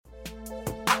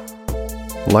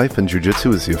Life in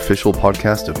Jiu-Jitsu is the official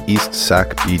podcast of East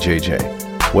Sac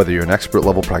BJJ. Whether you're an expert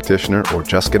level practitioner or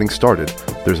just getting started,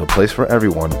 there's a place for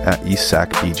everyone at East Sac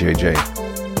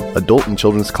BJJ. Adult and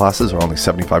children's classes are only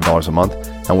 $75 a month,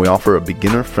 and we offer a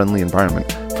beginner-friendly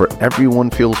environment for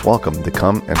everyone feels welcome to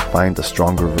come and find a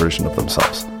stronger version of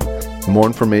themselves. More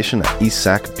information at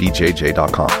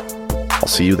eastsacbjj.com. I'll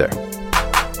see you there.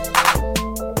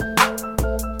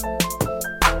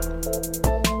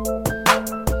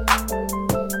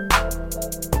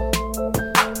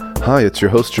 Hi, it's your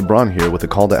host Jabron here with a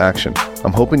call to action.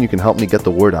 I'm hoping you can help me get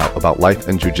the word out about life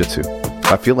in Jiu-Jitsu.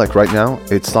 I feel like right now,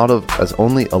 it's thought of as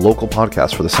only a local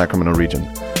podcast for the Sacramento region.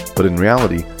 But in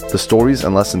reality, the stories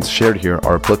and lessons shared here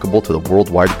are applicable to the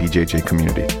worldwide BJJ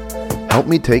community. Help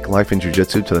me take life in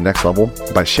Jiu-Jitsu to the next level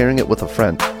by sharing it with a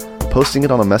friend, posting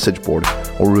it on a message board,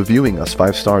 or reviewing us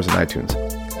 5 stars in iTunes.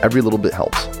 Every little bit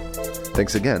helps.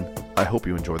 Thanks again. I hope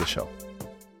you enjoy the show.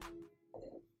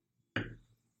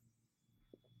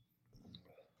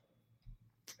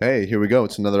 Hey, here we go.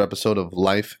 It's another episode of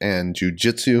Life and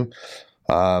Jiu-Jitsu.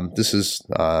 This is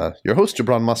your host,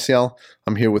 Jabron Maciel.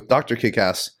 I'm here with Dr.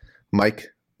 Kickass, Mike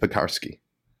Piekarski.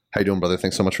 How you doing, brother?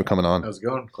 Thanks so much for coming on. How's it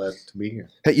going? Glad to be here.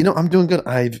 Hey, I'm doing good.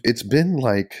 It's been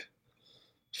like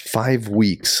 5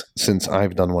 weeks since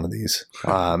I've done one of these.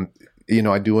 I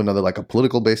do another like a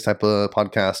political-based type of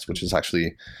podcast, which is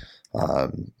actually...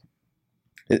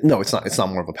 it's not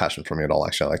more of a passion for me at all.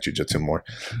 Actually, I like jiu-jitsu more.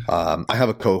 I have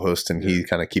a co-host and he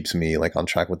kind of keeps me like on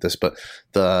track with this, but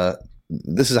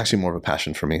this is actually more of a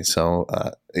passion for me. So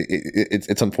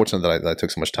it's unfortunate that I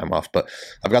took so much time off, but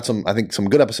I've got some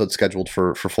good episodes scheduled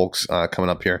for folks coming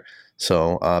up here.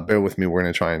 So bear with me. We're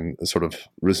going to try and sort of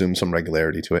resume some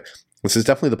regularity to it. This is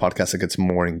definitely the podcast that gets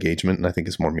more engagement and I think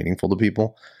is more meaningful to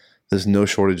people. There's no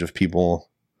shortage of people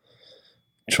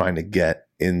trying to get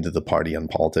into the party on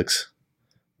politics.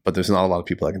 But there's not a lot of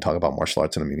people that can talk about martial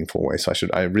arts in a meaningful way. So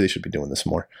I really should be doing this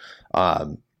more.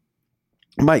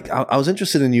 Mike, I was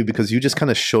interested in you because you just kind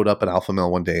of showed up at Alpha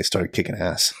Male one day and started kicking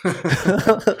ass.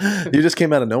 You just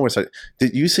came out of nowhere. So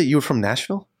did you say you were from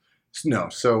Nashville? No.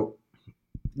 So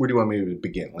where do you want me to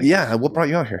begin? What brought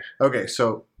you out here? Okay.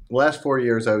 So the last 4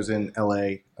 years I was in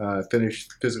LA,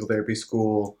 finished physical therapy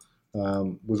school,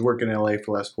 was working in LA for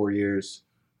the last 4 years.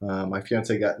 My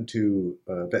fiance got into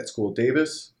vet school at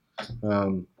Davis.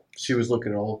 She was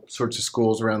looking at all sorts of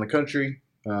schools around the country.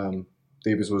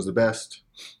 Davis was the best,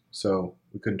 so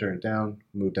we couldn't turn it down.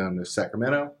 Moved down to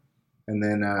Sacramento, and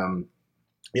then I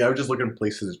was just looking at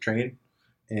places to train,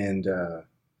 and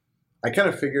I kind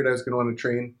of figured I was going to want to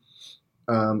train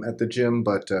at the gym,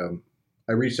 but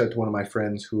I reached out to one of my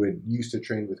friends who had used to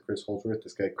train with Chris Holdsworth,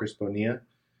 this guy Chris Bonilla,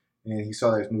 and he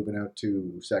saw that I was moving out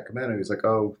to Sacramento. He was like,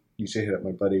 "Oh, you should hit up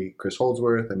my buddy Chris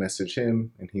Holdsworth." I messaged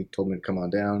him, and he told me to come on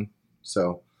down.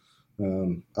 So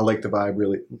I liked the vibe,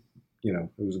 really. It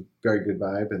was a very good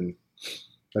vibe, and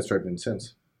that's where I've been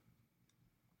since.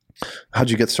 How'd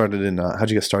you get started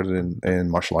in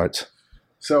martial arts?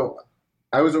 So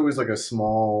I was always like a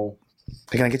small.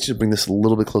 Hey, can I get you to bring this a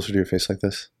little bit closer to your face like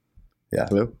this? Yeah.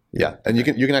 Hello? Yeah, and you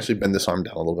can actually bend this arm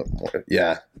down a little bit more.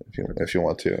 Yeah, if you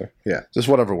want to. Yeah, just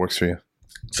whatever works for you.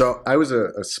 So I was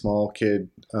a small kid.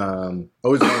 I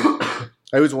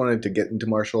always wanted to get into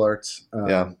martial arts.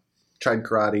 Tried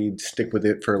karate, stick with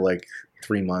it for like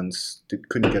 3 months.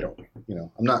 Couldn't get over.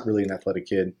 I'm not really an athletic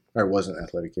kid, or I wasn't an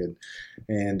athletic kid.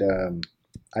 And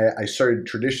I started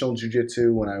traditional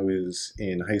jiu-jitsu when I was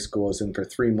in high school. I was in for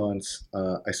 3 months.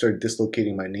 I started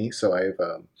dislocating my knee, so I have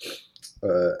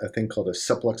a thing called a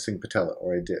subluxing patella,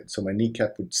 or I did. So my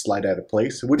kneecap would slide out of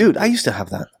place. Dude, I used to have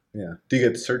that. Yeah. Do you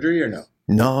get surgery or no?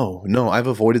 No. I've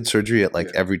avoided surgery at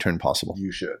every turn possible.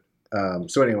 You should.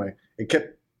 So anyway, it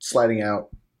kept sliding out.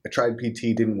 I tried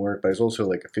PT, didn't work, but I was also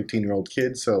like a 15-year-old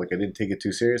kid, so like I didn't take it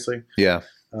too seriously. Yeah.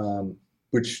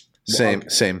 Same.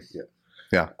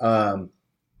 Yeah.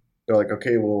 They're like,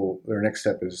 okay, well, their next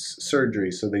step is surgery.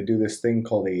 So they do this thing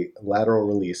called a lateral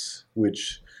release,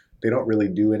 which they don't really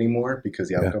do anymore because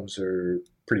the outcomes are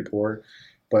pretty poor.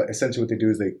 But essentially what they do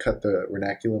is they cut the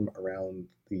reticulum around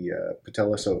the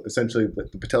patella. So essentially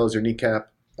the patella is your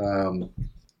kneecap.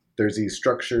 There's these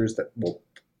structures that will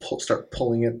start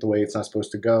pulling it the way it's not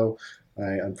supposed to go.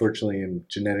 I unfortunately am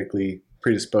genetically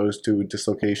predisposed to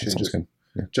dislocation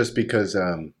just because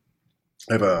I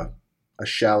have a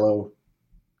shallow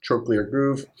trochlear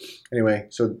groove. Anyway,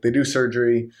 so they do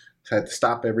surgery. So I had to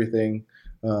stop everything.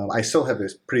 I still have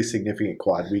this pretty significant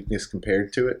quad weakness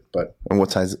compared to it, but and what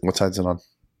side's it on?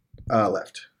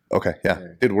 Left. Okay, yeah.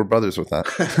 Dude, we're brothers with that.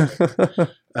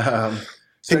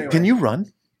 Can you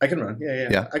run? I can run.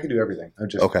 Yeah. I can do everything. I'm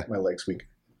just my legs weak.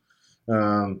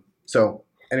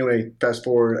 anyway, fast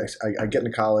forward, I get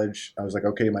into college. I was like,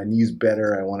 okay, my knee's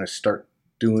better. I want to start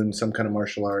doing some kind of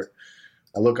martial art.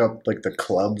 I look up like the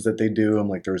clubs that they do. I'm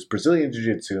like, there was Brazilian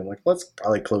Jiu-Jitsu. I'm like, well, that's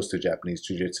probably close to Japanese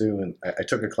Jiu-Jitsu. And I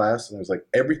took a class, and I was like,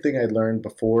 everything I learned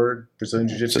before Brazilian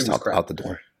Jiu-Jitsu Just was crap. out the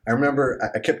door. I remember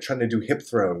I kept trying to do hip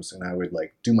throws, and I would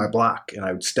like do my block, and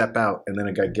I would step out, and then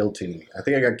I got guillotined. I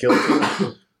think I got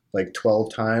guillotined like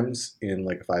 12 times in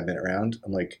like a 5-minute round.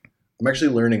 I'm like, I'm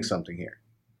actually learning something here.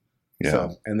 Yeah.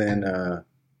 So, and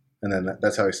then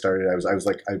that's how I started. I was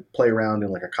like, I play around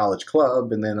in like a college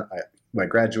club, and then when I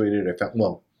graduated, I found,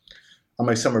 well, on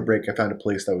my summer break, I found a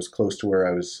place that was close to where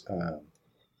I was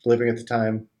living at the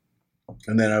time.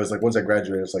 And then I was like, once I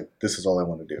graduated, I was like, this is all I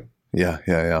want to do. Yeah.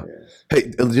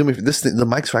 Hey, do me this thing, the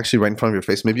mics are actually right in front of your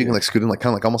face. Maybe you can like scoot in, like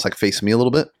kind of like almost like face me a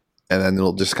little bit, and then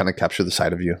it'll just kind of capture the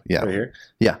side of you. Yeah. Right here?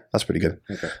 Yeah, that's pretty good.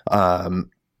 Okay.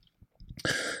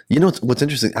 You know what's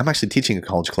interesting? I'm actually teaching a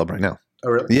college club right now. Oh,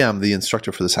 really? Yeah, I'm the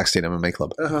instructor for the Sac State MMA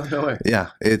club. No way.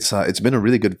 Yeah, it's been a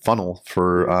really good funnel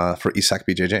for ESAC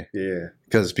BJJ. Yeah.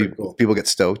 Because people get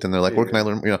stoked and they're like, where can I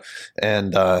learn? You know,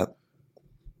 and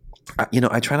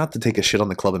I try not to take a shit on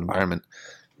the club environment,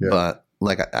 but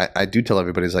like I do tell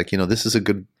everybody, is like, this is a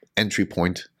good entry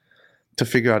point to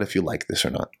figure out if you like this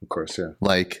or not. Of course, yeah.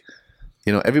 Like,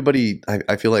 everybody.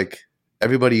 I feel like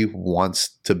everybody wants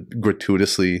to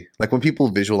gratuitously, like when people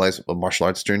visualize a martial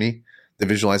arts journey, they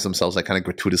visualize themselves like kind of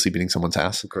gratuitously beating someone's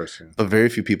ass. Of course, yeah. But very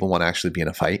few people want to actually be in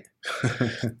a fight.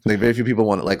 Like very few people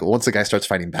want to, like, once the guy starts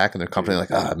fighting back and they're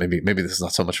confident, like, maybe this is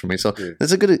not so much for me. So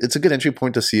it's a good entry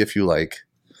point to see if you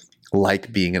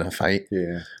like being in a fight.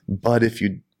 Yeah. But if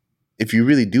you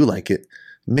really do like it,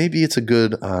 maybe it's a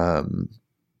good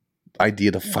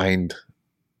idea to find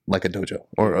like a dojo,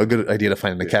 or a good idea to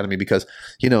find an academy, because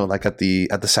like at the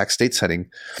Sac State setting,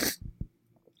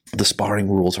 the sparring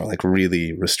rules are like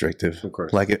really restrictive. Of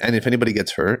course. Like, and if anybody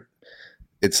gets hurt,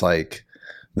 it's like,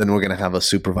 then we're gonna have a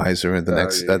supervisor in the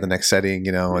next setting,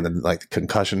 and then like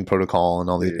concussion protocol and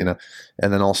all these, and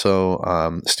then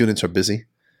also students are busy,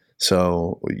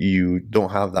 so you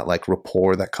don't have that like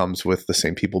rapport that comes with the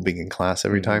same people being in class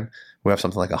every time. We have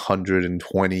something like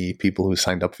 120 people who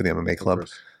signed up for the MMA club,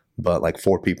 but like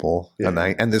 4 people a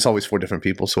night, and there's always 4 different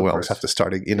people, so we always have to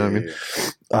start it. What I mean?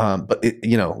 But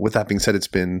it, with that being said, it's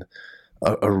been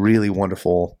a really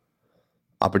wonderful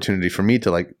opportunity for me to,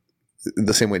 like,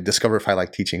 the same way, discover if I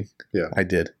like teaching. Yeah, I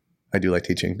do like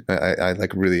teaching. I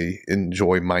like really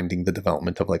enjoy minding the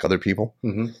development of like other people,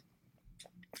 and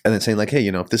then saying like, hey,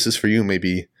 if this is for you,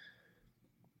 maybe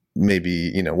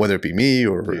whether it be me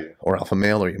or Alpha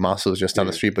Male or Yamaso's just down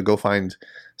the street, but go find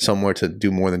somewhere to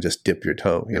do more than just dip your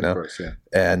toe, Of course, yeah.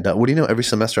 And what do you know? Every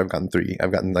semester I've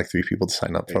gotten like 3 people to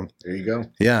sign up from. There you go.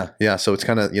 Yeah. So it's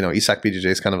kind of, ESAC BJJ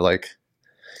is kind of like,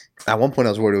 at one point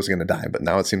I was worried it was going to die, but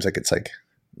now it seems like it's like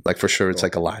for sure it's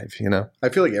like alive, I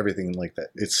feel like everything like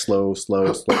that. It's slow.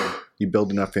 You build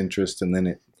enough interest, and then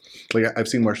it, like, I've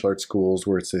seen martial arts schools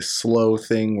where it's this slow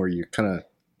thing where you kind of,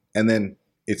 and then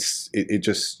it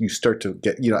just, you start to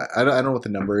get, I don't know what the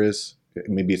number is.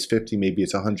 Maybe it's 50, maybe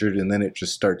it's 100, and then it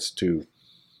just starts to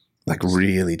like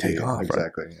really take off.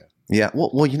 Exactly. Right? Yeah.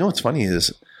 Well, what's funny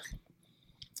is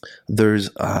there's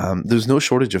no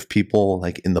shortage of people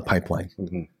like in the pipeline.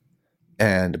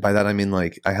 And by that I mean,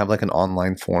 like, I have like an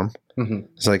online form.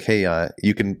 It's like, hey,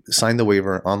 you can sign the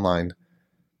waiver online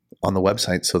on the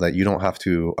website, so that you don't have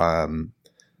to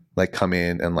like come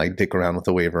in and like dick around with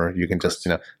the waiver. You can just,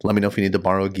 let me know if you need to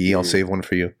borrow a gi. I'll save one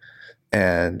for you.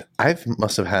 And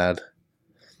must have had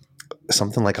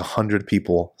something like 100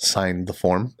 people sign the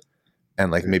form,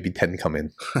 and like maybe 10 come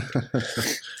in.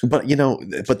 But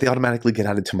but they automatically get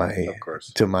added to my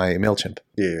MailChimp.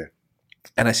 Yeah.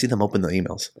 And I see them open the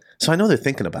emails, so I know they're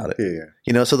thinking about it.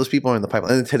 Yeah. So those people are in the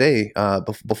pipeline. And today,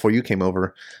 before you came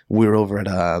over, we were over at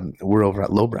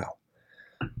Lowbrow,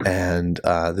 and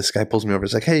this guy pulls me over.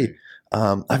 It's like, hey,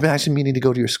 I've been actually meaning to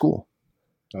go to your school.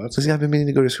 Oh, that's cool. I've been meaning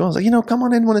to go to school. I was like, come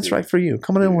on in when it's right for you.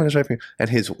 Come on in when it's right for you. And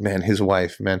his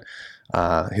wife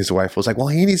was like, well,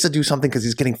 he needs to do something because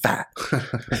he's getting fat.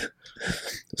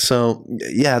 So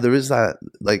yeah, there is that,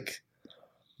 like,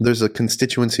 there's a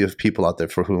constituency of people out there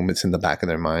for whom it's in the back of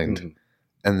their mind.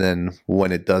 And then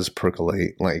when it does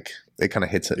percolate, like, it kind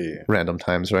of hits at random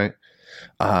times, right?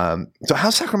 So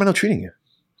how's Sacramento treating you?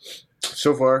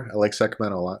 So far, I like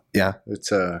Sacramento a lot. Yeah.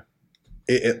 It's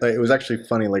it was actually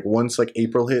funny. Like, once like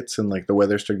April hits and like the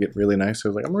weather started getting really nice, I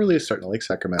was like, I'm really starting to like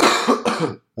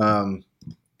Sacramento.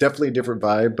 Definitely a different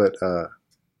vibe, but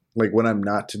like when I'm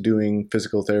not doing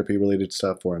physical therapy related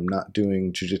stuff, or I'm not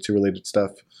doing jiu-jitsu related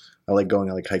stuff, I like going,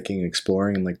 I like hiking and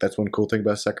exploring. And like, that's one cool thing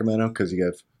about Sacramento, because you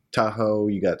have Tahoe,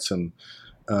 you got some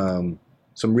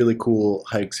some really cool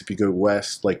hikes if you go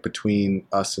west, like between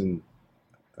us and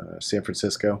San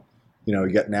Francisco. You know,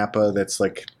 you got Napa that's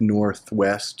like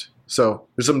northwest. So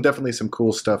there's definitely some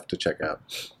cool stuff to check out.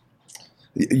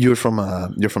 You're from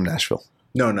Nashville.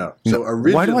 No. So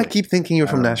originally, why do I keep thinking you're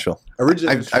from Nashville?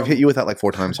 Originally, I've hit you with that like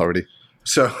 4 times already.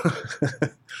 So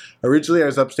originally I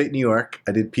was upstate New York.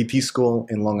 I did PT school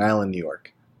in Long Island, New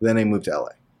York. Then I moved to LA.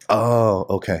 Oh,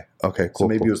 okay, cool. So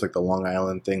maybe it was like the Long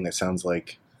Island thing that sounds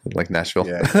like Nashville.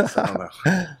 Yeah, I don't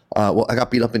know. Well, I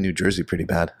got beat up in New Jersey pretty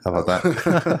bad. How about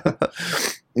that?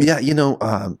 Yeah, you know,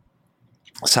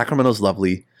 Sacramento's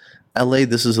lovely. LA,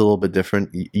 this is a little bit different.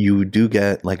 You do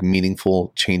get like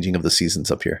meaningful changing of the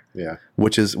seasons up here. Yeah.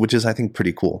 Which is I think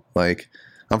pretty cool. Like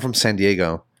I'm from San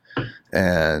Diego,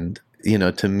 and you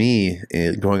know, to me,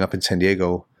 growing up in San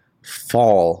Diego,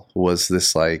 fall was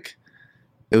this like,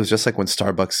 it was just like when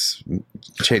Starbucks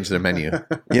changed their menu.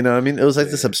 You know what I mean? It was like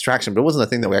this abstraction, but it wasn't a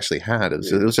thing that we actually had. It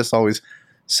was just always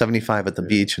 75 at the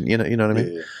beach, and you know what I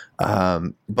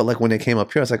mean? But like when it came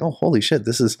up here, I was like, oh, holy shit,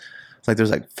 this is like,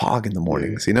 there's like fog in the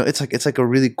mornings. You know, it's like a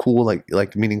really cool,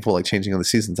 like meaningful, like changing of the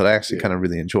seasons that I actually kind of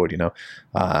really enjoyed, you know?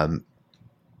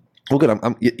 Well, good.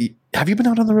 Have you been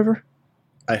out on the river?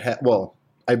 I've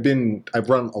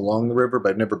run along the river, but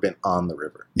I've never been on the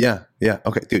river. Yeah.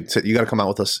 Okay, dude. So you got to come out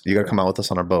with us. You got to come out with us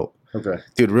on our boat. Okay.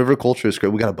 Dude, river culture is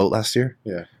great. We got a boat last year.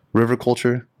 Yeah. River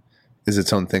culture is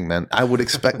its own thing, man. I would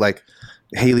expect like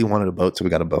Haley wanted a boat, so we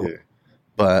got a boat. Yeah.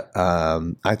 But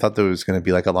I thought there was going to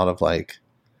be like a lot of like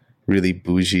really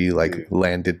bougie, like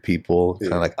landed people,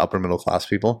 kind of like upper middle class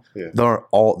people. Yeah.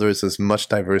 There's as much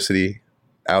diversity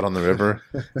out on the river.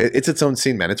 It's its own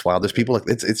scene, man. It's wild. There's people like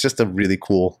it's just a really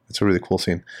cool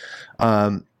scene.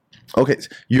 Okay,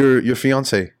 your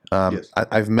fiance, yes.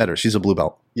 I've met her. She's a blue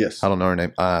belt. Yes. I don't know her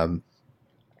name.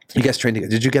 You guys trained together.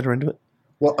 Did you get her into it?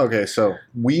 Well, okay, so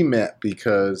we met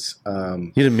because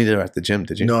you didn't meet her at the gym,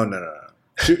 did you? No.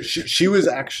 She was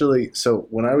actually, so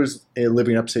when I was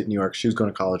living upstate New York, she was going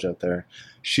to college out there.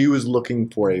 She was looking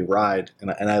for a ride,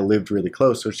 and I lived really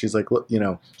close. So she's like, look, you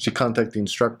know, she contacted the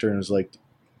instructor and was like,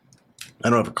 I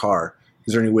don't have a car.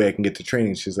 Is there any way I can get to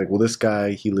training? She's like, well, this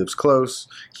guy, he lives close.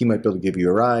 He might be able to give you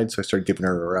a ride. So I started giving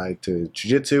her a ride to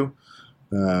jiu-jitsu,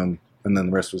 and then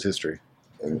the rest was history.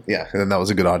 Yeah, and then that was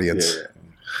a good audience.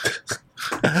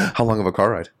 Yeah. How long of a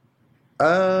car ride?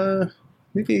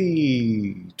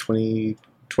 Maybe 20,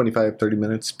 25, 30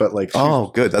 minutes. But like,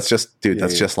 good. That's just, dude,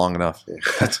 that's just long enough.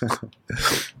 Yeah.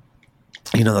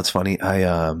 You know, that's funny.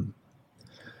 I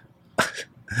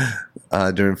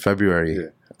during February,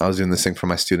 I was doing this thing for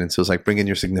my students. It was like, bring in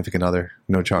your significant other,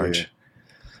 no charge.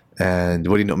 Yeah. And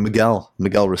what do you know? Miguel,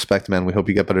 respect, man. We hope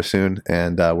you get better soon.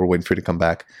 And we're waiting for you to come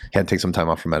back. He had to take some time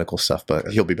off for medical stuff,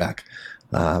 but he'll be back.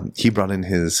 He brought in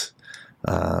his,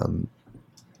 I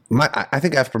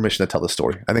think I have permission to tell the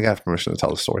story.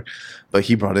 But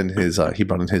he brought in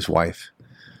his wife.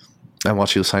 And while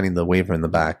she was signing the waiver in the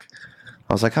back,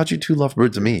 I was like, how'd you two love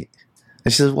birds of meat?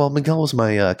 And she says, well, Miguel was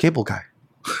my cable guy.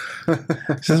 She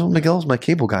says, well, Miguel's my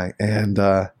cable guy. And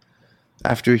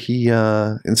after he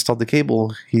installed the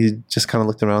cable, he just kind of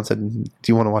looked around and said,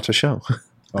 do you want to watch a show?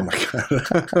 Oh, my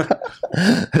God.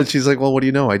 And she's like, well, what do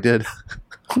you know? I did.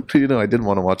 You know, I did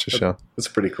want to watch a show. That's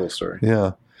a pretty cool story.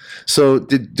 Yeah. So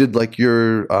did like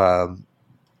your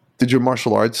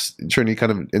martial arts journey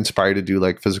kind of inspire you to do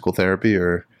like physical therapy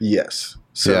or? Yes.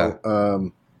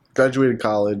 So graduated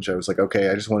college. I was like, okay,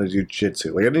 I just want to do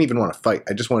jiu-jitsu. Like I didn't even want to fight.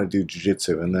 I just want to do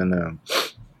jiu-jitsu. And then I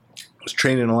was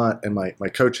training a lot. And my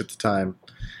coach at the time,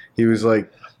 he was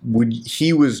like,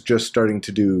 he was just starting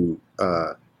to do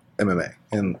MMA.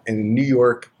 And in New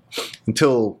York,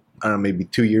 until, I don't know, maybe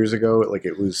 2 years ago, like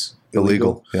it was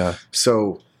illegal. Yeah.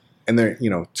 So, and there, you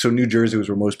know, so New Jersey was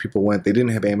where most people went. They didn't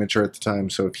have amateur at the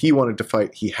time. So if he wanted to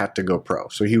fight, he had to go pro.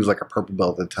 So he was like a purple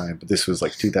belt at the time, but this was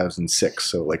like 2006.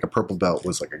 So like a purple belt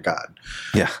was like a god.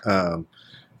 Yeah.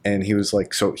 And he was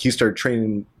like, so he started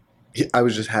training. I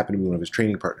was just happened to be one of his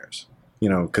training partners, you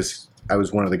know, because I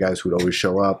was one of the guys who would always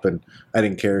show up and I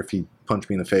didn't care if he punched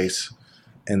me in the face.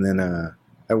 And then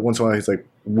once in a while, he's like,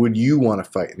 would you want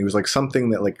to fight? And he was like,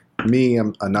 something that like me,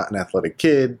 I'm not an athletic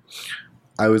kid.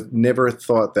 I was never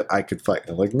thought that I could fight.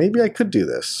 I'm like, maybe I could do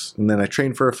this. And then I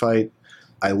trained for a fight.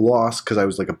 I lost because I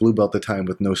was like a blue belt at the time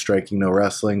with no striking, no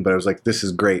wrestling. But I was like, this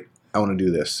is great. I want to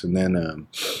do this. And then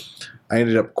I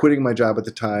ended up quitting my job at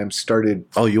the time. Started.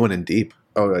 Oh, you went in deep.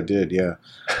 Oh, I did. Yeah.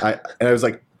 And I was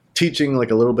like teaching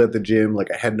like a little bit at the gym.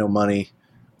 Like I had no money.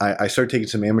 I started taking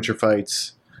some amateur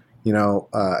fights. You know,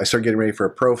 I started getting ready for a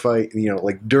pro fight. And, you know,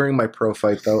 like during my pro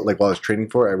fight, though, like while I was training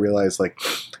for it, I realized like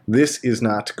this is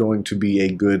not going to be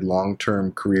a good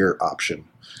long-term career option.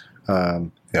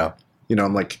 Yeah. You know,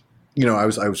 I'm like, I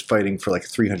was fighting for like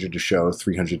 300 to show,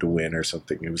 300 to win or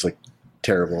something. It was like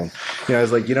terrible. And, I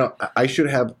was like, I should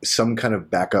have some kind of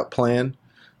backup plan.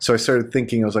 So I started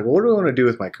thinking, I was like, well, what do I want to do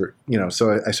with my career?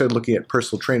 So I started looking at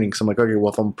personal training. Because I'm like, okay,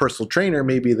 well, if I'm a personal trainer,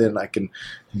 maybe then I can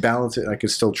balance it and I can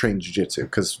still train jiu-jitsu.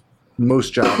 Because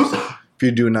most jobs, if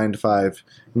you do a 9 to 5,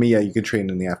 you can train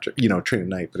in the train at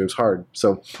night, but it was hard.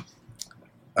 So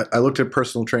I looked at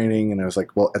personal training and I was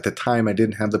like, well, at the time I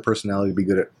didn't have the personality to be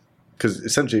good at, because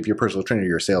essentially if you're a personal trainer,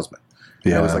 you're a salesman.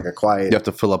 Yeah. I was like a quiet. You have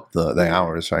to fill up the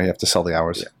hours, right? You have to sell the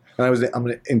hours. Yeah. And I'm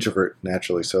an introvert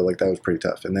naturally, so like that was pretty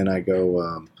tough. And then I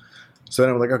go, so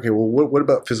then I'm like, okay, well, what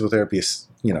about physical therapy?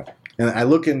 And I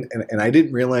look in, and I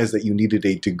didn't realize that you needed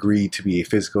a degree to be a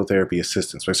physical therapy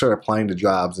assistant. So I started applying to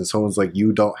jobs, and someone's like,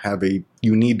 you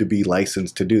need to be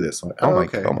licensed to do this. I'm like,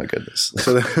 oh my goodness.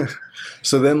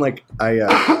 So then like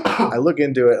I look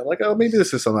into it. I'm like, oh, maybe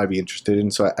this is something I'd be interested in.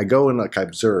 So I go and like I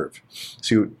observe.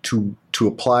 So to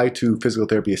apply to physical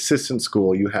therapy assistant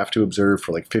school, you have to observe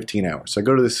for like 15 hours. So I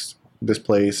go to this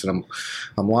place and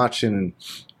I'm watching, and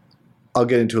I'll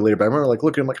get into it later. But I remember like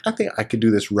looking, I'm like, I think I could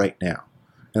do this right now.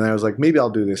 And I was like, maybe I'll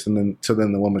do this. And then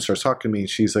the woman starts talking to me, and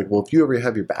she's like, well, if you ever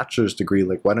have your bachelor's degree,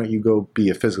 like, why don't you go be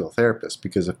a physical therapist?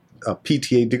 Because a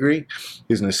PTA degree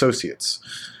is an associate's.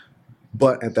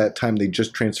 But at that time, they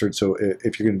just transferred. So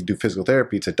if you're going to do physical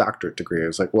therapy, it's a doctorate degree. I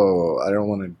was like, whoa, I don't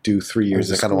want to do 3 years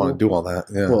of school. I don't want to do all that.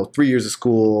 Yeah. Well, 3 years of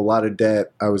school, a lot of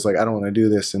debt. I was like, I don't want to do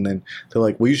this. And then they're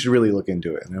like, well, you should really look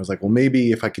into it. And I was like, well,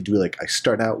 maybe if I could do like, I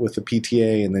start out with a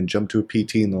PTA and then jump to a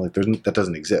PT. And they're like, that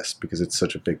doesn't exist because it's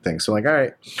such a big thing. So I'm like, all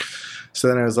right. So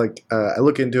then I was like, I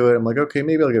look into it. I'm like, okay,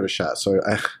 maybe I'll give it a shot. So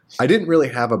I didn't really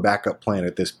have a backup plan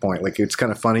at this point. Like, it's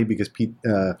kind of funny because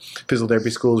physical therapy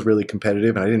school is really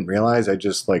competitive, and I didn't realize. I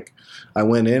just like, I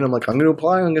went in. I'm like, I'm going to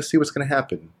apply. I'm going to see what's going to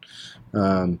happen.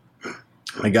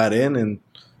 I got in, and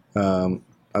I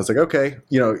was like, okay,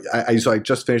 So I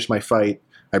just finished my fight.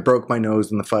 I broke my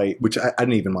nose in the fight, which I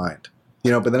didn't even mind.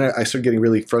 But then I started getting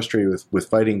really frustrated with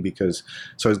fighting because,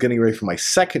 so I was getting ready for my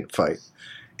second fight,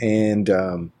 and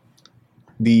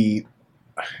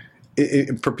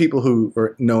for people who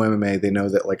know MMA, they know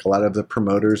that like a lot of the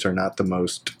promoters are not the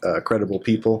most credible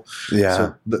people. Yeah.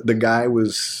 So the guy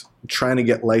was trying to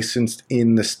get licensed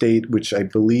in the state, which I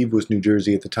believe was New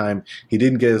Jersey at the time. He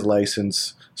didn't get his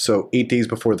license, so 8 days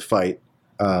before the fight,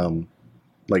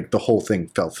 like the whole thing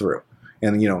fell through.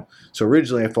 And so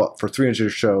originally I fought for 300 to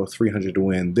show, 300 to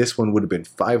win. This one would have been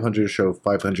 500 to show,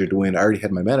 500 to win. I already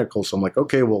had my medical, so I'm like,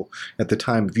 okay, well, at the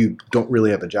time, if you don't really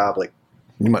have a job, like,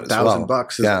 you might $1,000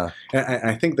 is, yeah. And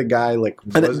I think the guy like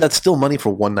that's still money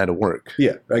for one night of work.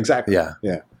 Yeah, exactly. Yeah.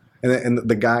 And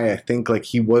the guy, I think like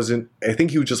he was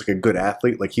just like a good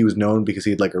athlete. Like he was known because he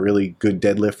had like a really good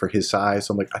deadlift for his size.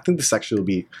 So I'm like, I think this actually will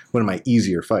be one of my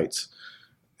easier fights.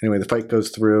 Anyway, the fight goes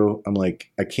through. I'm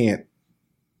like, I can't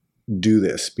do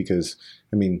this because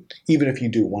even if you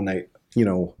do one night,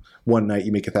 one night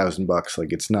you make $1,000,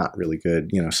 like it's not really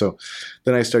good, So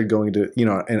then I started going to,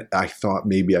 and I thought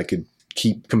maybe I could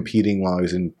keep competing while I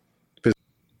was in.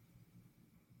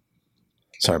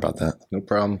 Sorry about that. No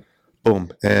problem.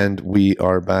 Boom. And we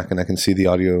are back, and I can see the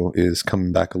audio is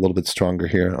coming back a little bit stronger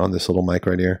here on this little mic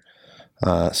right here.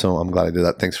 So I'm glad I did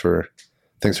that. Thanks for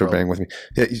bearing with me.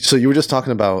 Yeah. So you were just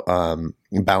talking about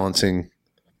balancing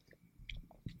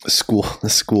school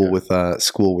with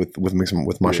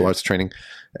martial arts training,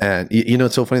 and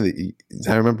it's so funny that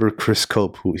I remember Chris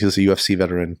Cope, he was a UFC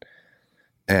veteran,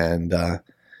 and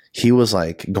he was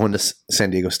like going to San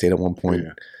Diego State at one point,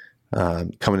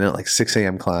 coming in at like 6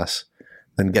 a.m. class,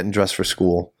 then getting dressed for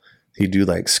school. He'd do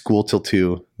like school till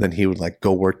 2, then he would like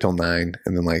go work till 9,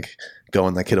 and then like go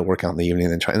and like hit a workout in the evening,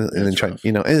 and then try,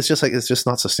 and it's just like, it's just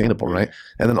not sustainable, right?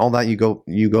 And then all that you go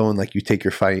and like you take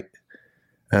your fight,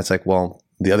 and it's like, well,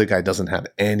 the other guy doesn't have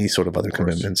any sort of other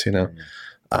commitments,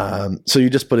 So you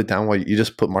just put it down you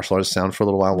just put martial arts down for a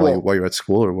little while while you're at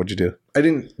school, or what'd you do? I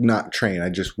didn't not train. I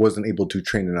just wasn't able to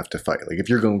train enough to fight. Like if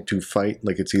you're going to fight,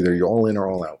 like it's either you're all in or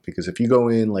all out. Because if you go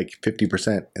in like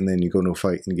 50% and then you go to a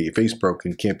fight and get your face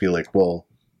broken, you can't be like, well,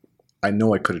 I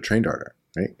know I could have trained harder,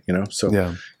 right? So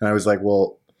yeah. And I was like,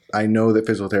 well, I know that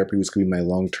physical therapy was going to be my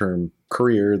long-term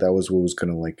career. That was what was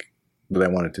going to what I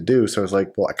wanted to do. So I was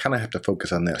like, well, I kind of have to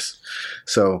focus on this.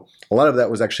 So a lot of that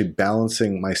was actually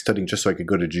balancing my studying just so I could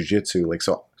go to jiu-jitsu.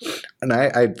 And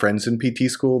I had friends in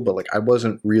PT school, but like I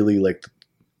wasn't really like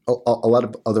a lot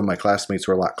of other my classmates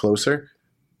were a lot closer.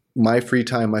 My free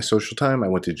time, my social time, I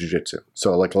went to jiu-jitsu.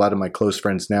 So like a lot of my close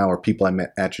friends now are people I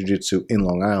met at jiu-jitsu in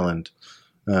Long Island.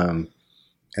 And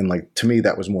like to me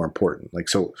that was more important. Like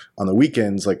so on the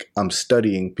weekends, like I'm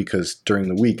studying because during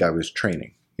the week I was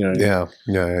training. Yeah.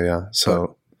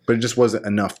 So, but it just wasn't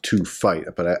enough to fight.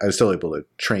 But I was still able to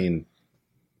train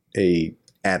a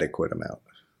adequate amount.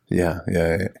 Yeah.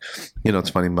 You know, it's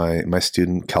funny. My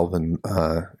student Calvin,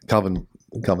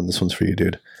 this one's for you,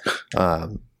 dude.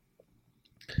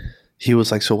 He was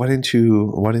like, so why didn't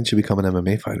you become an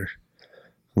MMA fighter?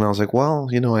 And I was like, well,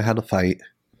 you know, I had a fight.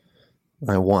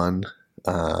 I won.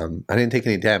 I didn't take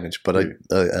any damage, but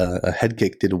a head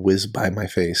kick did whiz by my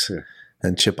face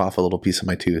and chip off a little piece of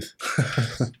my tooth.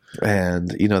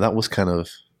 And, you know, that was kind of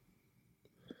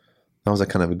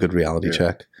a good reality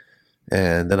check.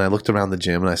 And then I looked around the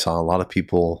gym and I saw a lot of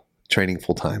people training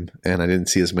full time, and I didn't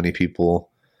see as many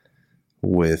people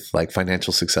with like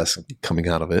financial success coming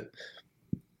out of it.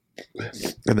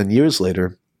 And then years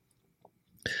later,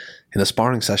 in a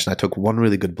sparring session, I took one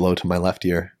really good blow to my left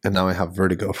ear, and now I have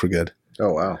vertigo for good.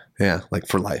 Oh wow! Yeah, like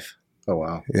for life. Oh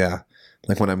wow! Yeah,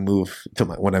 like when I move to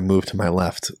my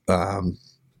left, I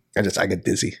get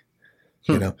dizzy.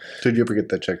 You know. Did you ever get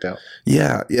that checked out?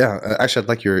 Yeah. Actually, I'd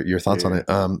like your thoughts on it.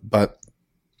 But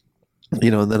you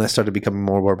know, and then I started becoming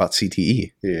more aware about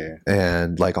CTE. Yeah.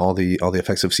 And like all the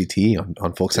effects of CTE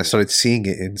on folks. I started seeing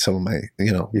it in some of my,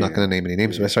 you know, not going to name any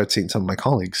names, but I started seeing some of my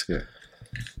colleagues. Yeah.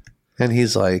 And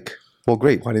he's like, well,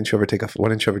 great. Why didn't you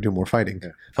ever do more fighting?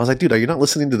 Yeah. I was like, dude, are you not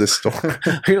listening to this story?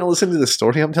 Are you not listening to this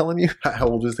story I'm telling you? How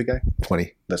old is the guy?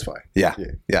 20. That's why. Yeah.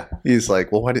 He's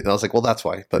like, well, why didn't I was like, well, that's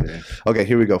why. But okay,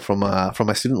 here we go. From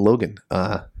my student Logan.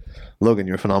 Logan,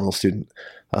 you're a phenomenal student.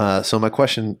 So my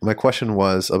question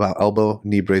was about elbow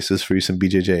knee braces for use in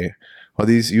BJJ. Are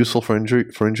these useful for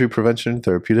injury prevention,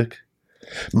 therapeutic?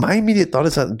 My immediate thought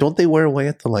is that don't they wear away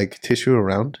at the like tissue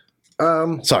around?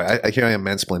 Sorry, I hear I am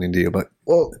mansplaining to you, but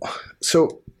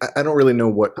so I don't really know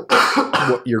what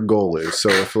your goal is. So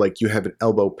if like you have an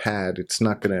elbow pad, it's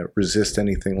not going to resist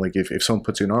anything. Like if someone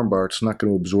puts you an arm bar, it's not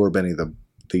going to absorb any of the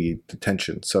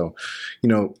tension. So, you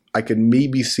know, I could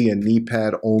maybe see a knee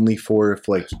pad only for if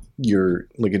like you're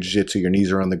like a jiu-jitsu, your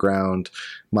knees are on the ground.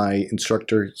 My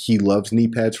instructor, he loves knee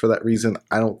pads for that reason.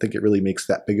 I don't think it really makes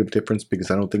that big of a difference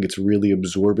because I don't think it's really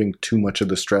absorbing too much of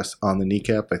the stress on the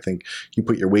kneecap. I think you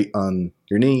put your weight on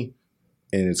your knee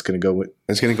and it's going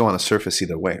to go on a surface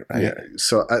either way, right? Yeah.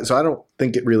 So I don't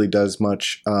think it really does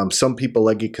much. Some people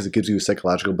like it because it gives you a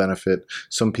psychological benefit.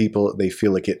 Some people, they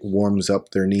feel like it warms up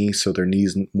their knee, so their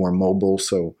knee's more mobile.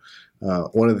 So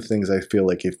one of the things I feel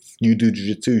like if you do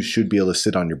jiu-jitsu, you should be able to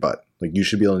sit on your butt. Like you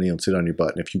should be able to kneel and sit on your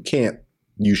butt. And if you can't,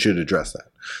 you should address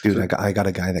that. Dude, so, I got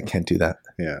a guy that can't do that.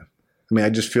 Yeah. I mean, I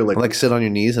just feel like sit on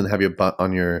your knees and have your butt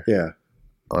on your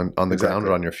on the ground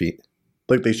or on your feet.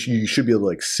 Like you should be able to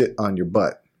like sit on your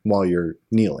butt while you're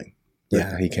kneeling. Like,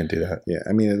 yeah, he can't do that. Yeah,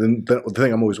 I mean, the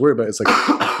thing I'm always worried about is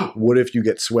like, what if you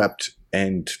get swept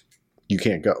and you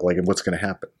can't go? Like, what's going to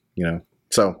happen? You know?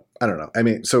 So I don't know. I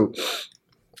mean, so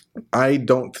I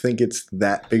don't think it's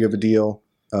that big of a deal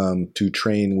to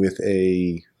train with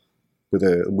a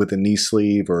knee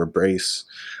sleeve or a brace.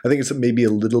 I think it's maybe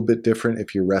a little bit different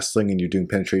if you're wrestling and you're doing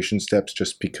penetration steps,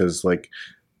 just because like.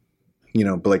 You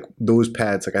know, but like those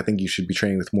pads, like I think you should be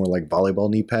training with more like volleyball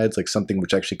knee pads, like something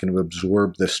which actually can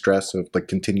absorb the stress of like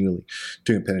continually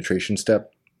doing a penetration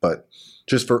step. But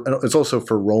it's also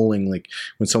for rolling, like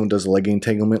when someone does a leg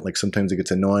entanglement, like sometimes it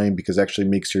gets annoying because it actually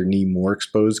makes your knee more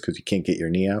exposed because you can't get your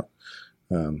knee out.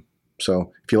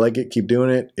 So if you like it, keep doing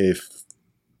it. If,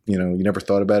 you know, you never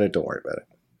thought about it, don't worry about it.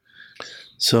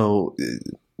 So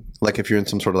like if you're in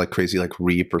some sort of like crazy like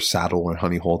reap or saddle or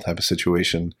honey hole type of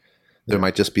situation, there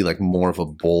might just be like more of a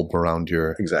bulb around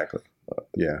your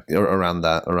around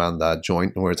that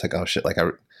joint where it's like, oh shit, like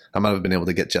I might have been able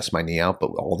to get just my knee out,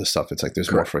 but all this stuff, it's like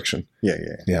there's more friction. Yeah.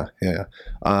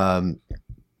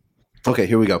 Okay,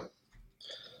 here we go.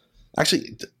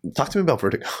 Actually, talk to me about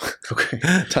vertigo. Okay.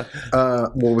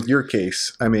 Well, with your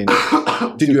case, I mean,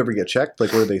 did you ever get checked?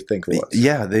 Like, what do they think it was?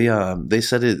 Yeah, they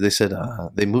said it. They said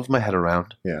they moved my head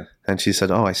around. Yeah, and she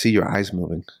said, "Oh, I see your eyes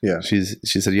moving." Yeah, she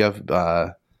said you have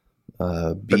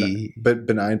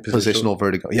benign positional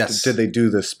vertigo. Yes. Did they do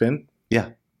the spin? Yeah.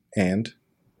 And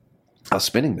I was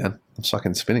spinning, man. I'm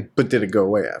fucking spinning. But did it go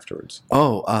away afterwards?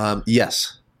 Oh,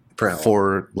 yes.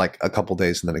 For like a couple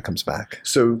days, and then it comes back.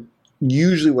 So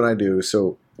usually what I do,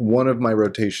 so one of my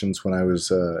rotations when I was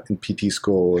in PT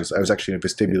school was I was actually a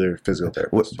vestibular physical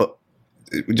therapist. But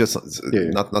just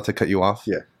not to cut you off.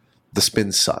 Yeah. The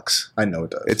spin sucks. I know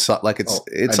it does. It's like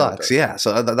it sucks. Yeah.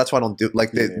 So that's why I don't do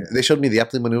like they showed me the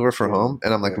Epley maneuver for home,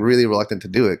 and I'm like really reluctant to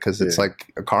do it because it's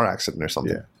like a car accident or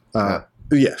something. Yeah.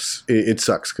 Yes, it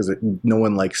sucks because no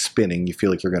one likes spinning. You feel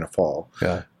like you're going to fall.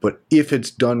 Yeah. But if it's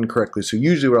done correctly, so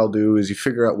usually what I'll do is you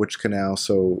figure out which canal.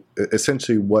 So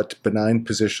essentially what benign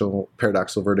positional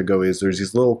paradoxal vertigo is, there's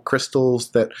these little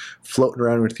crystals that float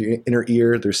around with your inner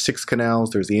ear. There's 6 canals.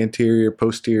 There's the anterior,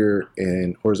 posterior,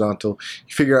 and horizontal.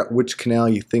 You figure out which canal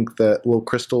you think that little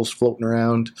crystal's floating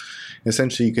around.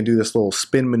 Essentially, you can do this little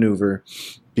spin maneuver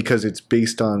because it's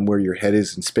based on where your head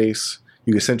is in space.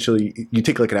 You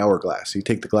take like an hourglass. You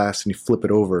take the glass and you flip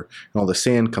it over, and all the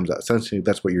sand comes out. Essentially,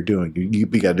 that's what you're doing. You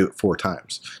got to do it 4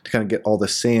 times to kind of get all the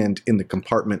sand in the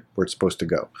compartment where it's supposed to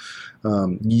go.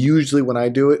 Usually, when I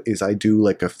do it, is I do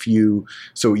like a few.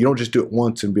 So you don't just do it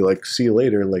once and be like, "See you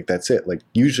later." Like that's it. Like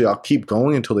usually, I'll keep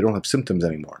going until they don't have symptoms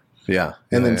anymore. Yeah.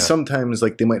 And then sometimes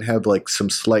like they might have like some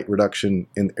slight reduction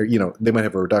in, they might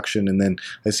have a reduction, and then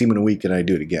I see them in a week and I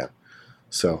do it again.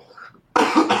 So.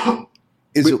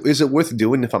 Is it worth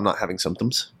doing if I'm not having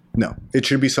symptoms? No. It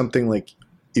should be something like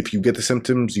if you get the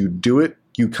symptoms, you do it.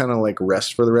 You kind of like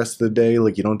rest for the rest of the day.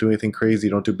 Like you don't do anything crazy.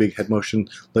 You don't do big head motion.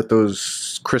 Let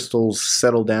those crystals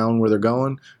settle down where they're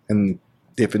going. And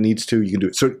if it needs to, you can do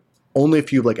it. So only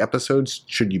if you have like episodes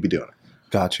should you be doing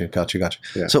it. Gotcha.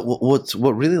 Yeah. So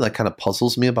what really like kind of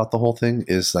puzzles me about the whole thing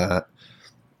is that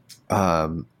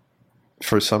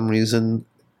for some reason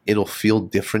it'll feel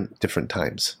different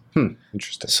times.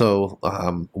 Interesting. So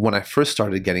when I first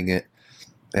started getting it,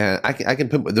 and I can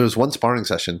pinpoint, there was one sparring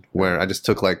session where I just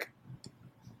took like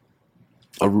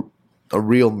a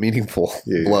real meaningful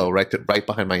blow right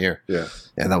behind my ear. Yeah.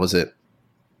 And that was it.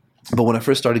 But when I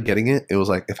first started getting it, it was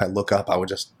like if I look up, I would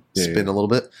just spin a little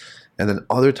bit. And then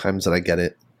other times that I get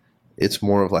it, it's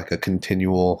more of like a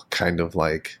continual kind of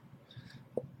like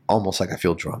almost like I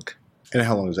feel drunk. And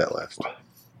how long does that last?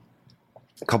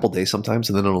 A couple days sometimes,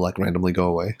 and then it'll like randomly go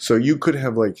away. So you could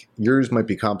have like, yours might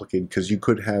be complicated because you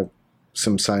could have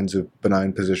some signs of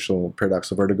benign positional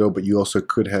paradoxal vertigo, but you also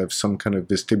could have some kind of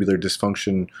vestibular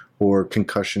dysfunction or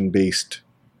concussion-based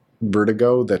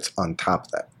vertigo that's on top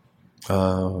of that.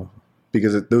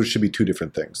 Because those should be 2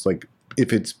 different things. Like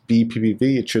if it's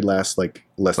BPPV, it should last like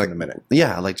less than a minute.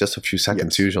 Yeah, like just a few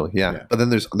seconds usually. Yeah. But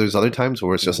then there's other times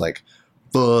where it's just like,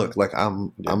 fuck, like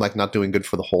I'm like not doing good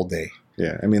for the whole day.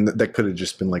 Yeah, I mean, that could have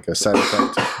just been like a side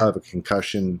effect of a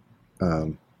concussion.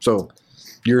 So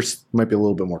yours might be a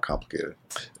little bit more complicated.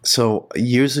 So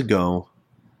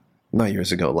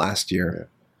last year,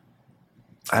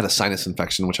 I had a sinus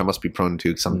infection, which I must be prone to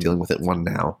because I'm dealing with it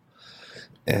now.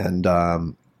 And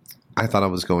I thought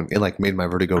it like made my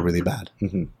vertigo really bad.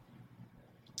 Mm-hmm.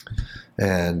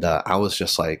 And I was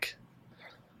just like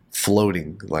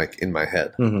floating like in my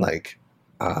head, like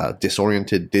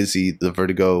disoriented, dizzy. The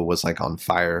vertigo was like on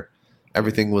fire.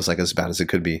 Everything was like as bad as it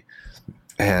could be.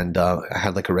 And I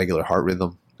had like a regular heart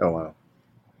rhythm. Oh, wow.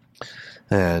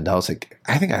 And I was like,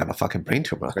 I think I have a fucking brain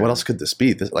tumor. Like, what else could this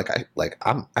be?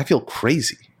 I feel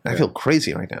crazy. I feel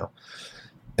crazy right now.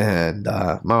 And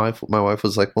my wife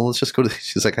was like, well, let's just go to.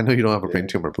 She's like, I know you don't have a brain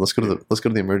tumor, but let's go to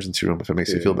the emergency room if it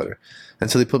makes you feel better.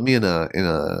 And so they put me in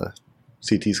a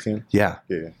CT scan. Yeah.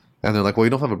 Yeah. And they're like, well, you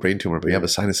don't have a brain tumor, but you have a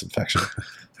sinus infection,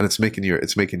 and it's making your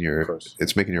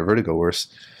vertigo worse.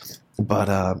 But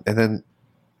and then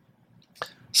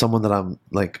someone that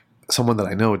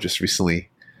I know just recently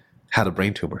had a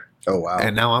brain tumor. Oh, wow.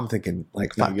 And now I'm thinking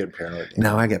like, now you get paranoid.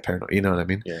 Now I get paranoid. You know what I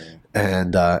mean? Yeah.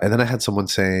 And then I had someone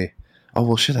say, oh,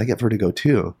 well, shit, I get vertigo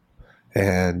too.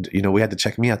 And, we had to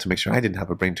check me out to make sure I didn't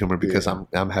have a brain tumor because I'm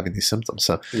having these symptoms.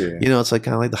 So, it's like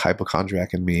kind of like the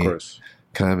hypochondriac in me. Of course.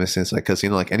 Kind of sense, like, because,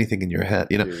 like anything in your head,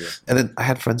 And then I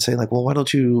had friends say like, well, why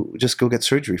don't you just go get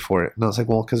surgery for it? And I was like,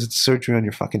 well, because it's surgery on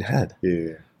your fucking head.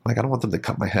 Yeah. Like, I don't want them to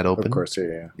cut my head open. Of course,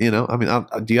 yeah. I mean,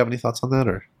 do you have any thoughts on that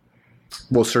or?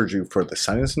 Well, surgery for the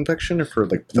sinus infection or for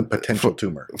like the potential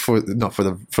tumor? For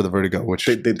the vertigo, which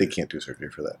they can't do surgery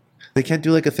for that. They can't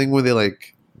do like a thing where they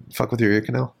like fuck with your ear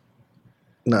canal.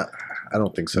 No, I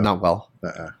don't think so. Not well.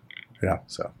 Yeah.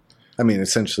 So, I mean,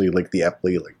 essentially, like the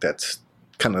epi, like that's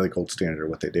kind of like gold standard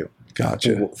what they do.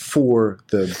 Gotcha. For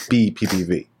the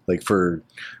BPPV, like for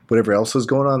whatever else is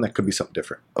going on, that could be something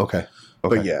different. Okay.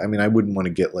 But yeah, I mean, I wouldn't want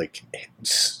to get like,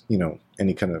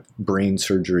 any kind of brain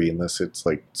surgery unless it's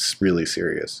like really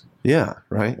serious. Yeah.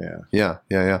 Right.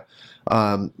 Yeah.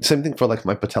 Same thing for like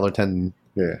my patellar tendon.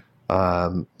 Yeah.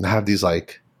 I have these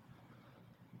like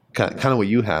kind of what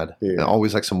you had. Yeah.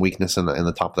 Always like some weakness in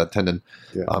the top of that tendon.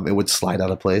 Yeah. It would slide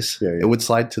out of place. Yeah. It would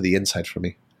slide to the inside for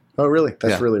me. Oh, really?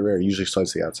 That's really rare. It usually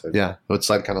slides to the outside. Yeah. It would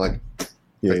slide kind of like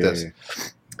this. Yeah.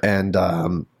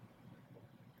 And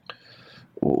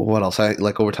what else? I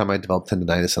like over time I developed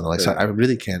tendonitis and so I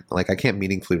really can't I can't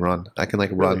meaningfully run. I can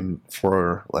run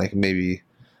for like maybe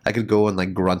I could go and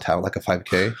like grunt out like a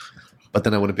 5K, but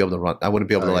then I wouldn't be able to run. I wouldn't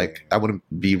be able to like, I wouldn't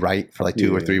be right for like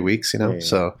 2 or 3 weeks, you know?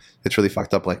 So it's really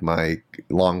fucked up like my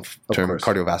long-term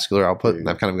cardiovascular output. And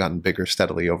I've kind of gotten bigger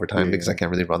steadily over time because I can't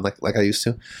really run like I used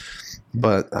to.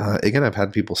 But again, I've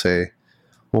had people say,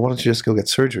 well, why don't you just go get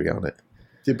surgery on it?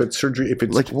 Yeah, but surgery, if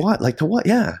it's... Like what? Like to what?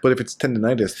 Yeah. But if it's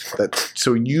tendonitis,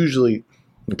 so usually...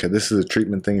 Okay, this is a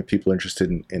treatment thing if people are interested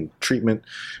in treatment.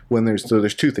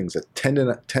 There's two things.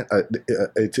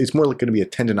 It's more like going to be a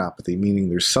tendinopathy, meaning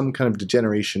there's some kind of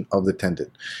degeneration of the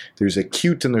tendon. There's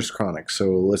acute and there's chronic.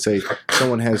 So let's say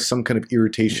someone has some kind of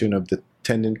irritation of the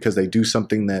tendon because they do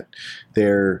something that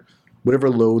whatever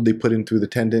load they put in through the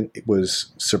tendon, it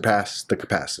was surpassed the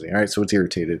capacity. All right, so it's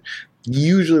irritated.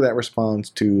 Usually that responds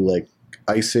to like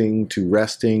icing, to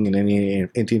resting, and any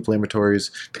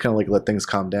anti-inflammatories to kind of like let things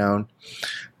calm down.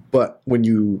 But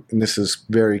and this is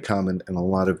very common in a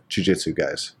lot of jiu-jitsu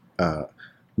guys,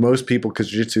 most people, because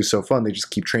jiu-jitsu is so fun, they just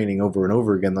keep training over and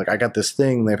over again. Like, I got this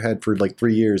thing they've had for like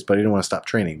 3 years, but I didn't want to stop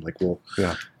training. Like, well,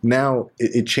 now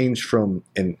it changed from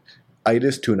an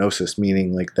itis to an osis,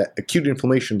 meaning like that acute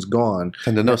inflammation's gone.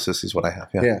 Tendinosis is what I have.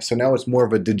 Yeah. So now it's more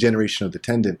of a degeneration of the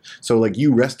tendon. So like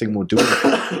you resting won't do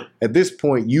it. At this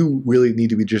point, you really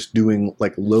need to be just doing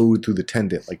like load through the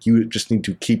tendon. Like you just need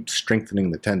to keep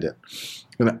strengthening the tendon.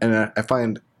 And I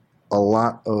find a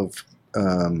lot of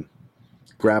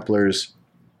grapplers,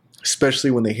 especially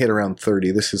when they hit around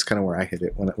 30, this is kind of where I hit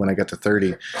it when I got to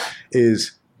 30,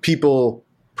 is people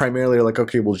primarily are like,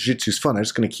 okay, well, jiu-jitsu's fun. I'm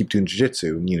just going to keep doing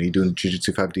jiu-jitsu. And, you're doing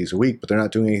jiu-jitsu 5 days a week, but they're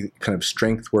not doing any kind of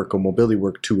strength work or mobility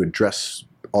work to address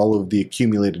all of the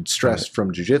accumulated stress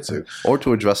from jiu-jitsu. Or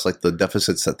to address, like, the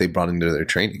deficits that they brought into their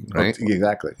training, right?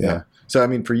 Exactly, yeah. So, I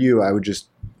mean, for you, I would just,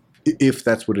 if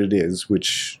that's what it is,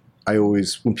 which I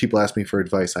always, when people ask me for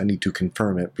advice, I need to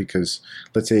confirm it because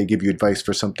let's say I give you advice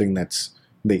for something that's,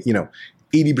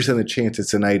 80% of the chance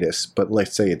it's an itis, but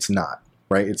let's say it's not.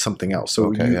 Right, it's something else.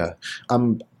 So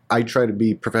I try to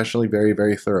be professionally very,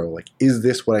 very thorough. Like, is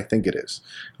this what I think it is?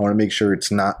 I want to make sure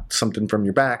it's not something from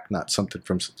your back, not something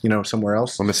from somewhere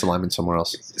else. Or misalignment somewhere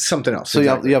else. Something else. So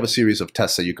you have a series of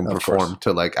tests that you can perform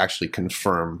to like actually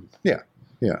confirm. Yeah.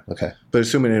 Okay. But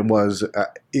assuming it was,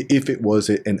 if it was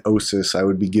an osis, I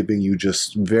would be giving you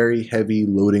just very heavy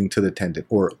loading to the tendon,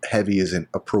 or heavy isn't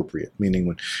appropriate.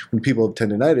 Meaning when people have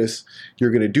tendonitis,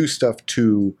 you're going to do stuff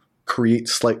to create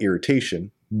slight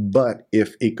irritation, but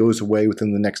if it goes away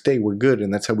within the next day, we're good,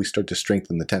 and that's how we start to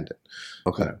strengthen the tendon.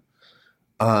 Okay.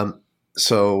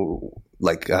 So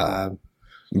like bread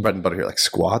and butter here, like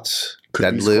squats,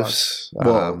 deadlifts.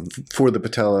 Well, for the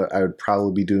patella, I would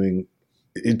probably be doing.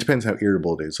 It depends how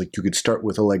irritable it is. Like you could start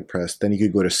with a leg press, then you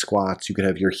could go to squats. You could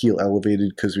have your heel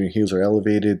elevated because when your heels are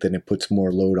elevated, then it puts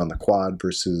more load on the quad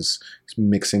versus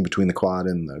mixing between the quad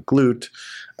and the glute.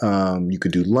 You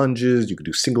could do lunges. You could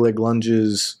do single leg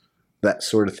lunges, that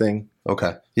sort of thing.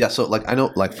 Okay. Yeah. So like I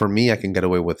know, like for me, I can get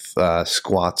away with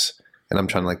squats, and I'm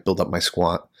trying to like build up my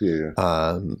squat.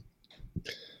 Yeah.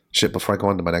 Shit. Before I go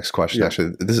on to my next question,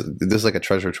 actually, this is like a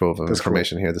treasure trove of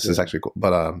information here. This is actually cool,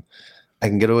 but I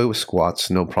can get away with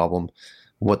squats, no problem.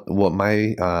 What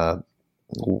my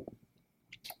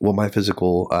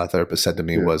physical therapist said to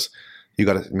me was, "You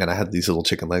got to, man. I had these little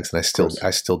chicken legs, and I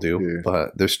still do,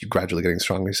 but they're gradually getting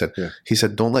stronger." He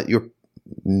said, "Don't let your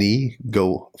knee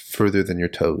go further than your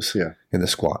toes in the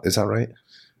squat." Is that right?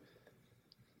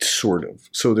 Sort of.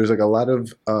 So there's like a lot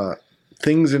of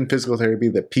things in physical therapy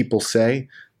that people say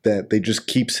that they just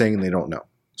keep saying they don't know.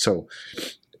 So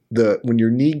when your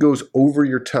knee goes over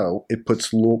your toe, it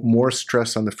puts more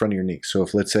stress on the front of your knee. So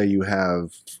if let's say you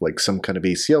have like some kind of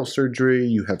ACL surgery,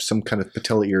 you have some kind of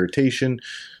patella irritation,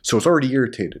 so it's already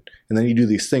irritated, and then you do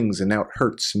these things and now it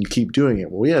hurts and you keep doing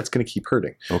it. Well, yeah, it's going to keep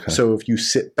hurting. Okay. So if you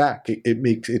sit back,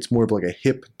 it's more of like a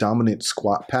hip dominant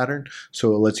squat pattern.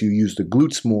 So it lets you use the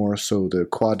glutes more, so the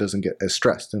quad doesn't get as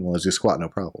stressed and lets you squat no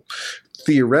problem.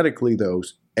 Theoretically, though,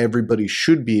 everybody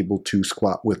should be able to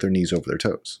squat with their knees over their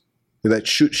toes. That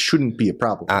shouldn't be a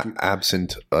problem.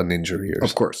 Absent an injury.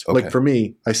 Of course. Okay. Like for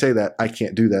me, I say that I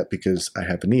can't do that because I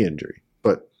have a knee injury.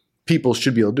 But people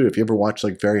should be able to do it. If you ever watch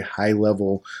like very high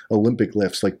level Olympic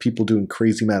lifts, like people doing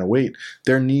crazy amount of weight,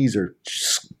 their knees are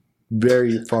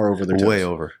very far over their toes. Way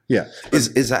over. Yeah.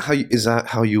 Is that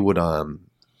how you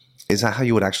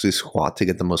would actually squat to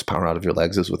get the most power out of your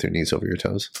legs, is with your knees over your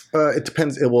toes? It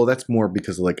depends. Well, that's more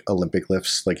because of like Olympic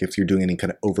lifts. Like if you're doing any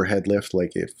kind of overhead lift,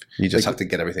 like if you just have to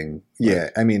get everything. Yeah.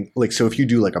 I mean, like, so if you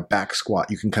do like a back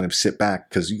squat, you can kind of sit back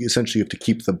because you essentially have to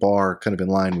keep the bar kind of in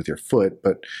line with your foot.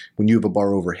 But when you have a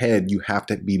bar overhead, you have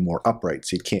to be more upright.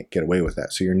 So you can't get away with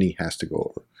that. So your knee has to go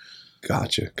over.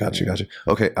 Gotcha.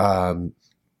 Okay.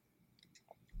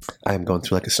 I am going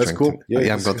through like a strength. That's cool.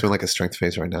 Yeah, I'm going through like a strength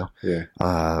phase right now. Yeah.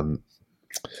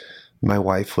 My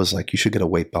wife was like, "You should get a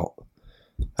weight belt,"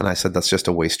 and I said, "That's just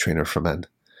a waist trainer for men."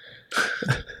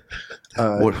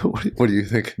 What do you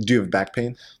think? Do you have back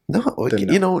pain?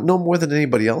 No, no more than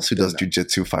anybody else who does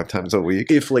jujitsu 5 times a week.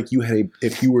 If you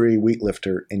were a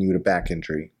weightlifter and you had a back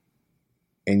injury,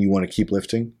 and you want to keep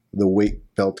lifting, the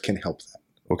weight belt can help that.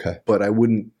 Okay, but I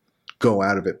wouldn't go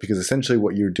out of it, because essentially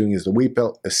what you're doing is the weight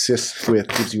belt assists with,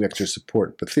 gives you extra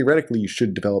support. But theoretically, you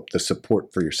should develop the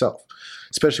support for yourself,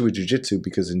 especially with jiu-jitsu,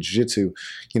 because in jiu-jitsu,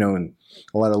 in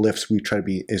a lot of lifts, we try to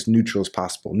be as neutral as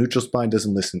possible. Neutral spine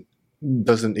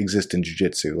doesn't exist in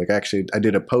jiu-jitsu. Like, actually, I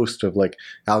did a post of like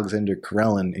Alexander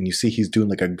Karelin, and you see he's doing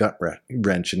like a gut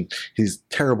wrench, and he's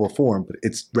terrible form, but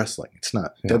it's wrestling. It's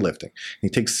not deadlifting. And he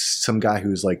takes some guy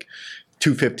who's like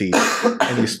 250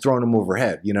 and he's throwing him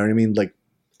overhead. You know what I mean? Like,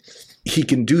 he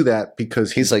can do that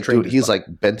because he's like, dude, he's like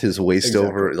bent his waist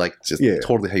over, like just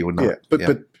totally how you would not. Yeah.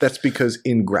 But that's because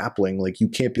in grappling, like, you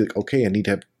can't be like, okay, I need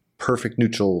to have perfect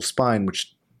neutral spine,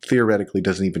 which theoretically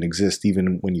doesn't even exist,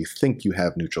 even when you think you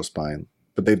have neutral spine.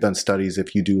 But they've done studies,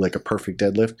 if you do like a perfect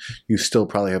deadlift, you still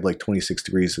probably have like 26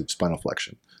 degrees of spinal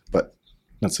flexion. But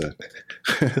that's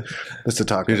a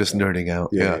talk. You're just nerding out.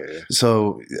 Yeah.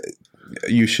 So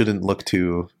you shouldn't look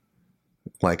to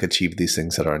like achieve these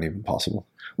things that aren't even possible.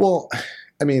 Well,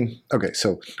 I mean, okay,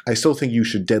 so I still think you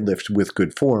should deadlift with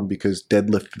good form, because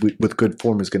deadlift with good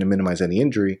form is going to minimize any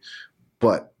injury.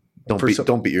 But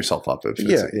don't beat yourself up.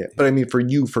 Yeah. But I mean,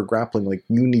 for grappling, like,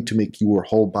 you need to make your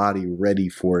whole body ready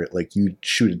for it. Like, you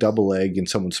shoot a double leg and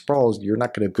someone sprawls, you're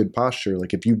not going to have good posture.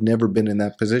 Like, if you've never been in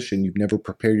that position, you've never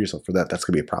prepared yourself for that, that's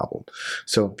going to be a problem.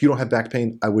 So if you don't have back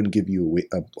pain, I wouldn't give you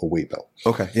a weight belt.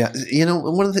 Okay. Yeah.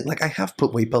 One of the things, like, I have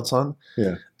put weight belts on.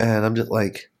 Yeah. And I'm just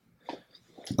like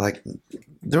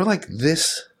they're like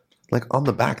this, like on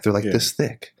the back, they're like this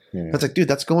thick. Yeah. It's like, dude,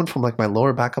 that's going from like my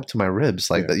lower back up to my ribs.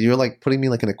 Like, you're like putting me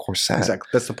like in a corset. Exactly.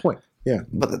 That's the point. Yeah.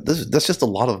 But that's just a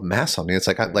lot of mass on me. It's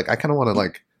like, I kind of want to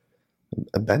like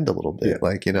bend a little bit. Yeah.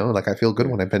 Like, like I feel good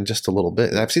when I bend just a little bit.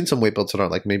 And I've seen some weight belts that are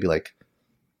like, maybe like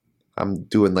I'm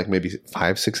doing like maybe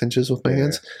 5-6 inches with my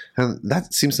hands. And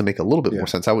that seems to make a little bit more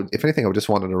sense. If anything, I would just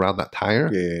want it around that tire.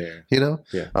 Yeah.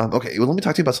 Okay. Well, let me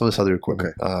talk to you about some of this other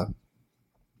equipment. Okay.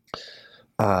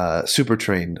 Super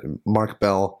trained, Mark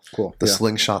Bell, cool. The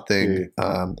slingshot thing.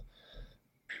 Yeah.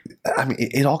 I mean,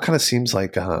 it all kind of seems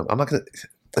like it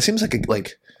seems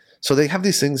like so they have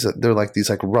these things that they're like these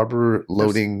like rubber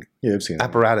loading I've seen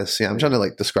apparatus. Yeah, I'm trying to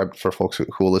like describe it for folks who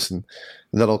will listen.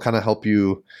 That'll kind of help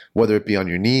you, whether it be on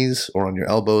your knees or on your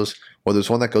elbows, or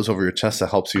there's one that goes over your chest that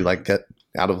helps you like get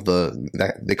out of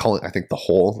they call it, I think, the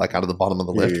hole, like out of the bottom of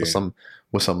the lift with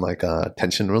some like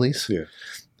tension release. Yeah.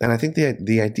 And I think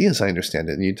the idea, as I understand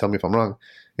it, and you tell me if I'm wrong,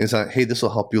 is that, hey, this will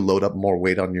help you load up more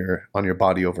weight on your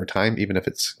body over time, even if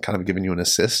it's kind of giving you an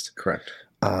assist. Correct.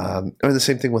 Or the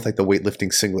same thing with like the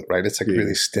weightlifting singlet, right? It's like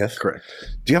really stiff. Correct.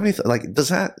 Do you have any does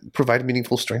that provide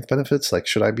meaningful strength benefits? Like,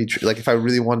 should I be like, if I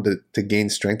really wanted to gain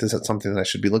strength, is that something that I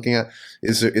should be looking at?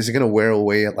 Is it going to wear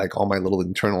away at like all my little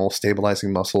internal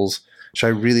stabilizing muscles? Should I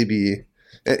really be,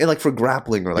 and like for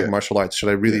grappling or like martial arts, should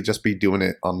I really just be doing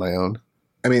it on my own?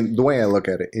 I mean, the way I look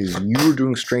at it is you're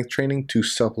doing strength training to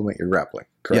supplement your grappling,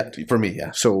 correct? Yeah, for me, yeah.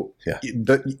 So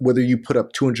whether you put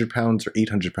up 200 pounds or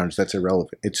 800 pounds, that's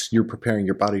irrelevant. You're preparing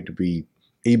your body to be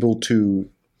able to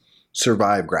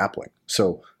survive grappling.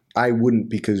 So I wouldn't,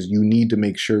 because you need to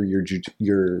make sure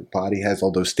your body has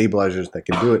all those stabilizers that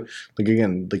can do it. Like,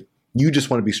 again, like, you just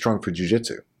want to be strong for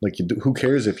jiu-jitsu. Like, who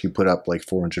cares if you put up like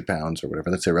 400 pounds or whatever?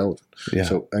 That's irrelevant. Yeah.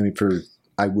 So, I mean,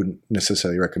 I wouldn't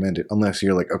necessarily recommend it unless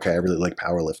you're like, okay, I really like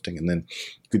powerlifting, and then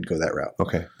you could go that route.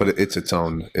 Okay, but it's its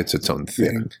own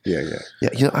thing. Yeah.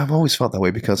 I've always felt that way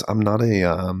because I'm not a.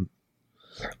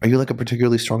 Are you like a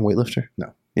particularly strong weightlifter?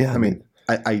 No. Yeah, I mean,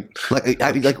 I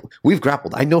like we've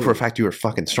grappled. I know for a fact you are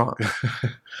fucking strong.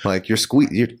 Like you're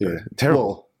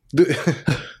terrible.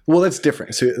 Well, that's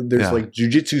different. So there's like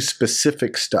jiu-jitsu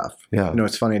specific stuff. Yeah.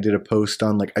 It's funny. I did a post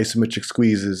on like isometric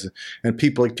squeezes, and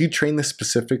people like, do you train this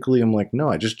specifically? I'm like, no,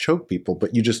 I just choke people,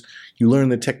 but you learn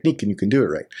the technique and you can do it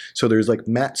right. So there's like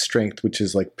mat strength, which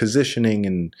is like positioning,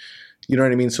 and you know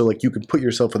what I mean? So like you can put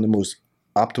yourself in the most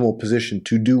optimal position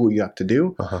to do what you have to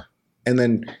do. Uh-huh. And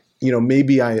then,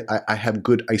 maybe I have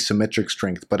good isometric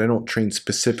strength, but I don't train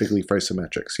specifically for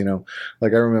isometrics,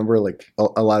 Like I remember like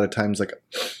a lot of times, like,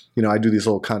 I do these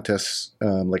little contests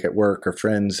like at work or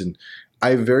friends, and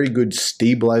I have very good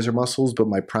stabilizer muscles, but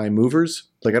my prime movers,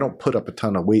 like I don't put up a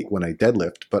ton of weight when I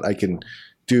deadlift, but I can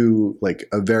do like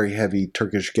a very heavy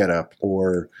Turkish getup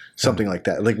or something like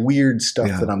that, like weird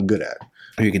stuff that I'm good at.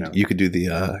 Or you could do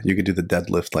the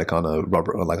deadlift like on a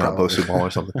rubber, or like on a Bosu ball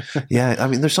or something. Yeah, I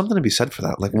mean, there's something to be said for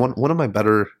that. Like one of my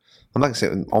better, I'm not gonna say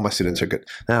all my students are good.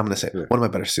 Now I'm gonna say one of my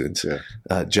better students,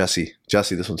 Jesse,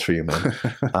 this one's for you, man.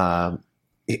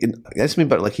 That's me,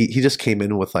 but like he just came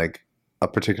in with like a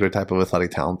particular type of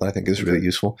athletic talent that I think is really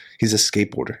useful. He's a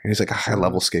skateboarder. He's like a high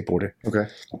level skateboarder. Okay.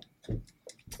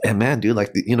 And man, dude,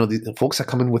 like the folks that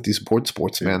come in with these board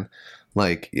sports, man.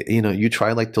 Like, you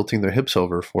try like tilting their hips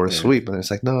over for a sweep, and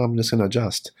it's like, no, I'm just going to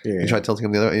adjust. You try tilting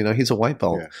him the other, he's a white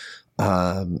belt.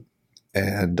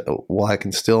 And while I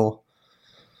can still,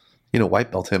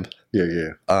 white belt him.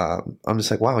 I'm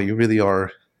just like, wow, you really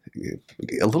are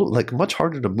a little like much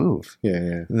harder to move.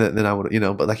 Than I would,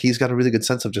 but like he's got a really good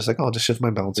sense of just like, oh, I'll just shift my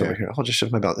balance over here. I'll just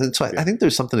shift my balance. And so I think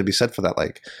there's something to be said for that.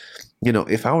 Like,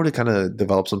 if I were to kind of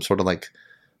develop some sort of like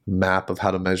map of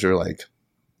how to measure like,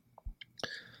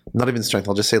 not even strength,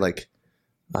 I'll just say like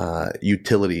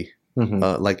utility,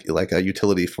 like a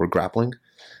utility for grappling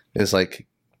is like,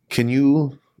 can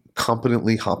you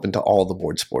competently hop into all the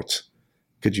board sports?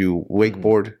 Could you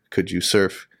wakeboard? Could you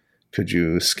surf? Could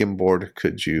you skimboard?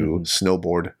 Could you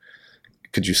snowboard?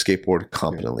 Could you skateboard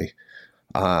competently?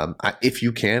 If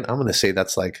you can, I'm going to say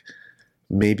that's like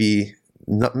maybe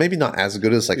not as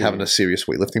good as like having a serious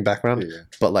weightlifting background,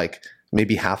 but like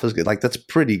maybe half as good. Like that's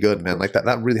pretty good, man. Like that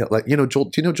really, like, Joel,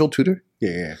 do you know Joel Tudor?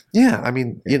 Yeah. I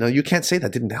mean, you can't say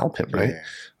that didn't help him, right?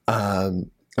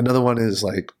 Another one is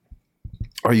like,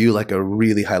 are you like a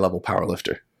really high level power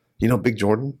lifter? Big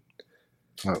Jordan?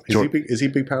 Is he a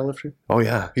big power lifter? Oh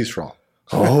yeah. He's strong.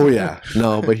 Oh yeah.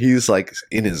 No, but he's like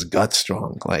in his gut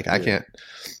strong. Like I can't,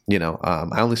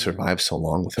 I only survived so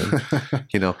long with him,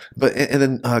 but, and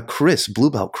then Chris,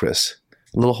 blue belt Chris,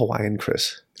 little Hawaiian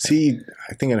Chris. See,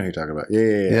 I think I know who you're talking about.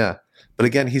 Yeah. But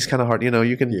again, he's kind of hard. You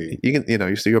can,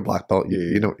 you're a black belt.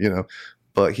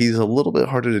 But he's a little bit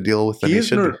harder to deal with than he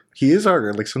should be. He is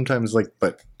harder. Like sometimes, like,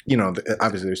 but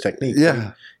obviously there's technique.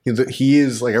 Yeah. He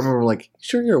is like, I remember like,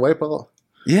 sure, you're a white belt.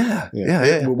 Yeah.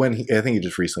 When I think he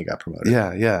just recently got promoted.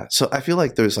 Yeah. So I feel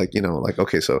like there's like, like,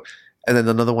 okay, so, and then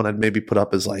another one I'd maybe put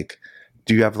up is like,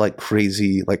 do you have like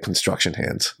crazy like construction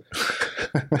hands?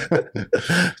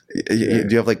 Do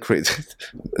you have like crazy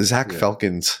Zach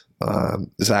Falcons?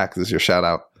 Zach, this is your shout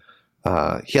out.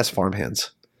 He has farm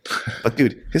hands, but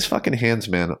dude, his fucking hands,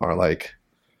 man, are like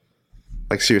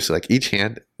seriously, like each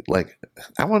hand, like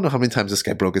I want to know how many times this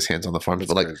guy broke his hands on the farm, but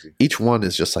like crazy. Each one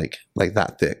is just like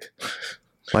that thick.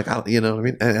 Like, you know what I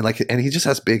mean? And he just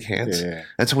has big hands.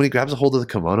 And so when he grabs a hold of the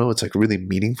kimono, it's like really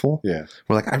meaningful. We're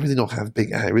like, I really don't have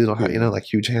like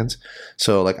huge hands.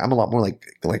 So like, I'm a lot more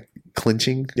like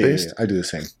clinching based. I do the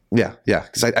same. Yeah.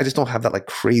 Cause I just don't have that like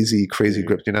crazy grip,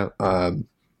 But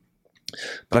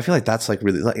I feel like that's like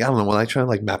really, like, I don't know, when I try to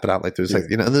like map it out, like there's like,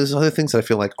 and there's other things that I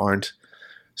feel like aren't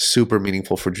super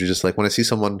meaningful for jiu-jitsu. Like when I see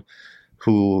someone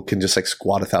who can just like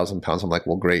squat 1,000 pounds, I'm like,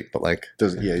 well, great, but like,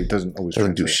 he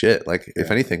doesn't do shit. Like,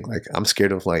 if anything, like I'm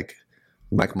scared of like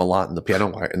Mike Malott and the piano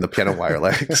wire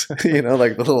legs, like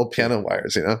the little piano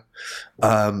wires,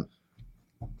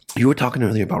 You were talking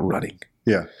earlier about running.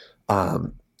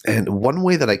 And one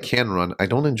way that I can run, I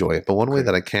don't enjoy it, but one way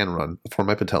that I can run for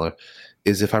my patellar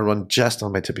is if I run just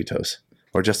on my tippy toes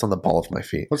or just on the ball of my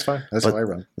feet. That's fine. That's how I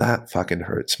run. That fucking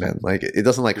hurts, man. Like it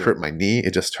doesn't like hurt my knee.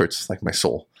 It just hurts like my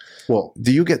soul. Well,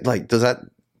 do you get like, does that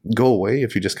go away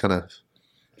if you just kind of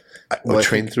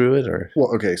train through it or?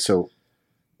 Well, okay. So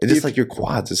it's just like your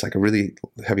quads. It's like a really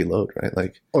heavy load, right?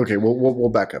 Like, okay, we'll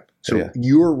back up. So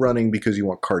you're running because you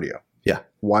want cardio. Yeah.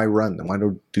 Why run? Then why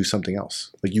don't do something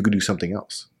else? Like you could do something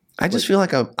else. I just feel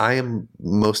like I am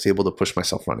most able to push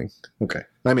myself running. Okay.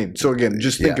 I mean, so again,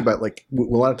 just think about like a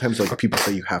lot of times like people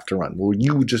say you have to run. Well,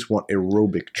 you just want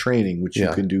aerobic training, which you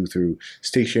can do through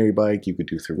stationary bike, you could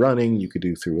do through running, you could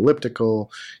do through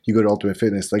elliptical, you go to Ultimate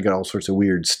Fitness, they got all sorts of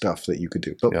weird stuff that you could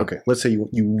do. But okay, let's say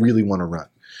you really want to run,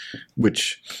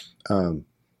 which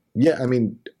I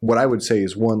mean, what I would say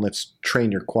is one, let's train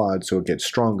your quad so it gets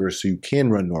stronger so you can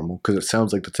run normal, because it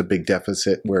sounds like that's a big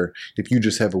deficit where if you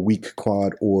just have a weak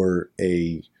quad or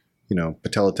a,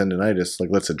 patella tendonitis, like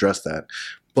let's address that.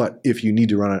 But if you need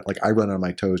to run it, like I run on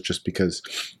my toes just because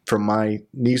from my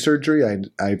knee surgery, I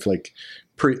have like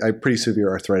pretty severe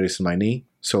arthritis in my knee.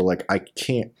 So like I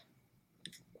can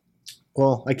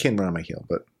run on my heel,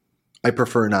 but I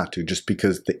prefer not to, just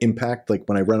because the impact, like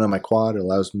when I run on my quad, it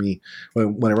allows me,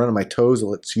 when I run on my toes, it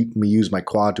lets me use my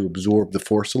quad to absorb the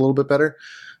force a little bit better.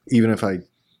 Even if I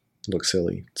look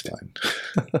silly, it's fine.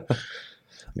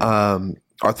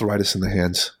 Arthritis in the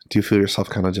hands. Do you feel yourself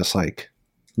kind of just like?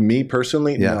 Me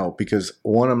personally, no, because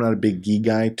one, I'm not a big gi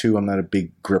guy. Two, I'm not a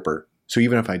big gripper. So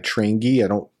even if I train gi, I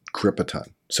don't grip a ton.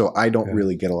 So I don't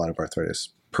really get a lot of arthritis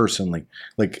personally.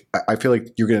 Like I feel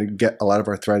like you're going to get a lot of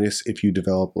arthritis if you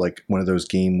develop like one of those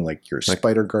game, like your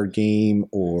spider guard game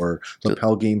or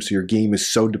lapel game. So your game is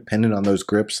so dependent on those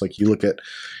grips. Like you look at,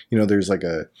 there's like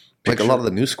a picture. Like a lot of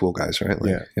the new school guys, right?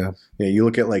 Like, yeah. You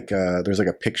look at like there's like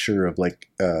a picture of like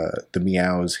the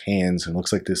Meow's hands, and it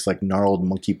looks like this like gnarled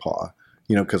monkey paw.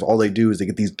 Because all they do is they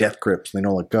get these death grips and they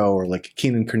don't let go. Or like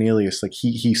Keenan Cornelius, like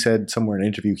he said somewhere in an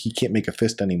interview he can't make a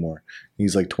fist anymore.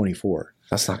 He's like 24.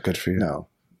 That's not good for you. No.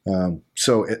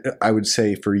 So I would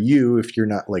say for you, if you're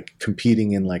not like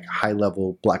competing in like high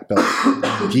level black belt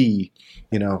gi,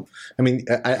 I mean,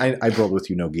 I rolled with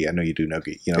you no gi. I know you do no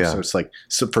gi. So it's like,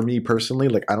 so for me personally,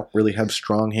 like I don't really have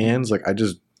strong hands. Like I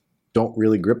just don't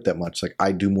really grip that much. Like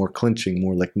I do more clinching,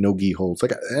 more like no gi holds.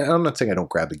 Like I'm not saying I don't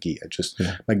grab the gi. I just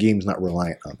my game's not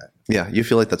reliant on that. Yeah, you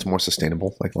feel like that's more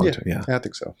sustainable, like long term. Yeah, I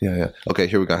think so. Yeah. Okay,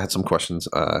 here we go. I had some questions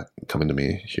coming to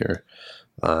me here.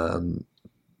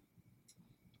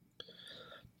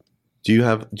 Do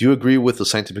you agree with the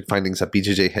scientific findings that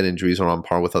BJJ head injuries are on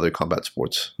par with other combat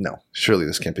sports? No. Surely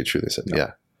this can't be true, they said. No.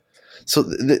 Yeah. So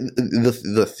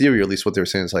the theory, or at least what they were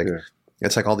saying, is like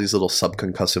it's like all these little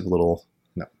subconcussive little.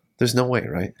 No. There's no way,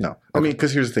 right? No. I mean,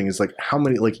 because here's the thing: is like how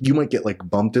many like you might get like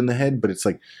bumped in the head, but it's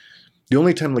like the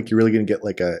only time like you're really gonna get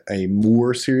like a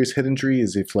more serious head injury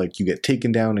is if like you get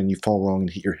taken down and you fall wrong and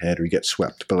hit your head, or you get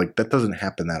swept. But like that doesn't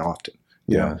happen that often.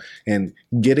 You know? And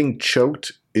getting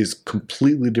choked is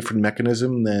completely different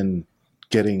mechanism than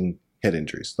getting head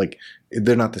injuries. Like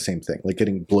they're not the same thing. Like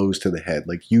getting blows to the head.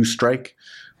 Like you strike,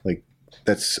 like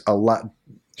that's a lot.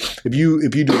 If you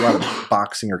do a lot of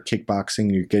boxing or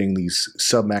kickboxing, you're getting these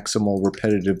submaximal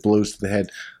repetitive blows to the head.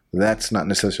 That's not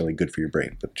necessarily good for your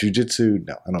brain. But jiu-jitsu,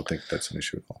 no, I don't think that's an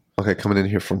issue at all. Okay, coming in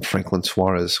here from Franklin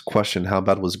Suarez. Question: how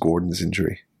bad was Gordon's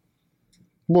injury?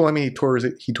 Well, I mean, he tore his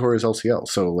LCL.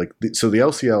 So the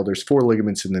LCL, there's 4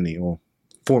 ligaments in the knee. Well,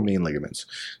 4 main ligaments.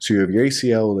 So you have your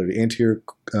ACL, the anterior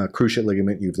cruciate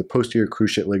ligament, you have the posterior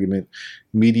cruciate ligament,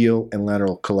 medial and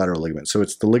lateral collateral ligament. So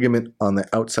it's the ligament on the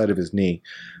outside of his knee.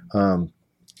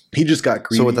 He just got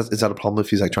greedy. So is that a problem if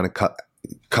he's like trying to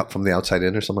cut from the outside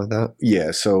in or something like that?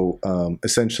 Yeah. So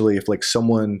essentially, if like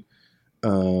someone,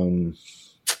 I'm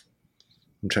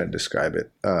trying to describe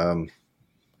it.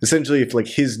 Essentially, if like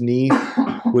his knee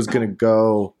was going to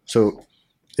go, so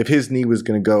if his knee was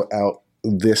going to go out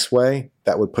this way,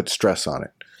 that would put stress on it.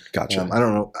 Gotcha. I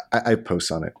don't know. I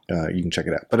post on it. You can check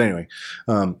it out. But anyway,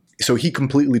 so he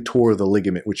completely tore the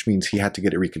ligament, which means he had to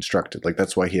get it reconstructed. Like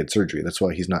that's why he had surgery. That's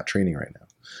why he's not training right now.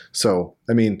 So,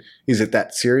 I mean, is it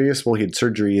that serious? Well, he had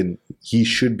surgery and he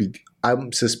should be,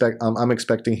 I'm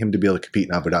expecting him to be able to compete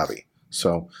in Abu Dhabi.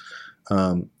 So,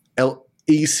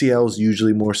 ACL is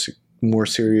usually more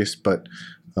serious, but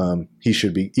he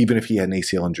should be, even if he had an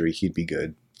ACL injury, he'd be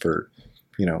good for,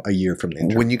 a year from the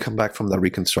injury. When you come back from the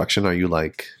reconstruction, are you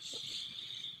like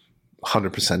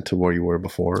 100% to where you were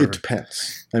before? It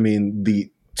depends. I mean,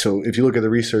 so if you look at the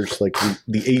research, like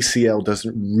the ACL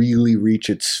doesn't really reach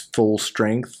its full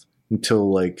strength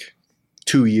until like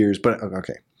 2 years. But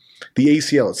okay, the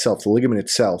ACL itself, the ligament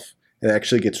itself, it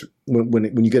actually gets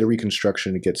when you get a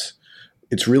reconstruction,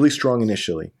 it's really strong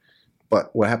initially.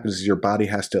 But what happens is your body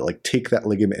has to like take that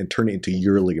ligament and turn it into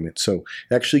your ligament. So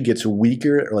it actually gets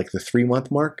weaker at like the 3-month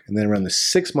mark. And then around the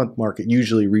 6-month mark, it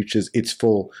usually reaches its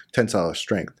full tensile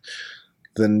strength.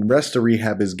 The rest of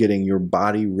rehab is getting your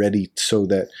body ready so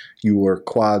that your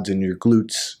quads and your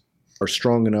glutes are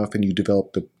strong enough and you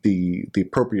develop the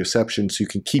proprioception so you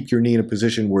can keep your knee in a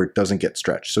position where it doesn't get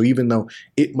stretched. So even though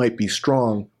it might be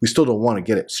strong, we still don't want to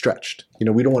get it stretched.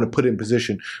 We don't want to put it in a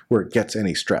position where it gets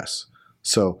any stress.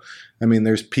 So, I mean,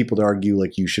 there's people that argue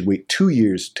like you should wait 2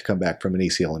 years to come back from an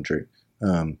ACL injury.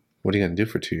 What are you going to do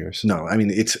for 2 years? No, I mean,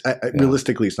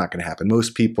 realistically, it's not going to happen.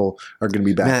 Most people are going to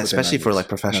be back. Yeah, especially for like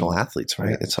professional athletes,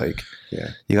 right? Yeah. It's like,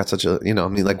 you got such a, I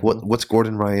mean, like what's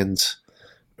Gordon Ryan's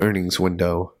earnings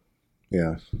window?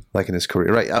 Yeah. Like in his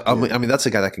career, right? I mean, that's a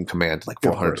guy that can command like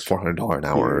 $400 an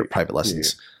hour private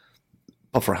lessons. Yeah.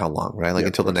 But for how long, right? Like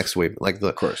until the next wave. Like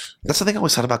of course. That's the thing I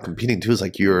always thought about competing too, is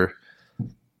like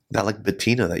that like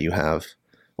patina that you have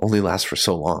only lasts for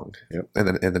so long. Yep.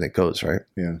 And then it goes, right?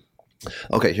 Yeah.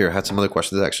 Okay, here, I had some other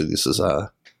questions. Actually, this is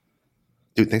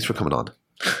dude, thanks for coming on.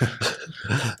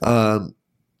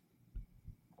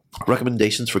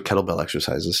 Recommendations for kettlebell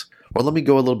exercises. Or let me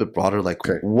go a little bit broader, like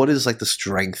what is like the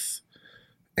strength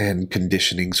and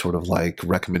conditioning sort of like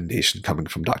recommendation coming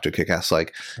from Dr. Kickass?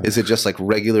 Like, is it just like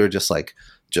regular, just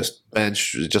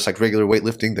bench, just like regular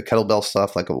weightlifting, the kettlebell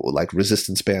stuff, like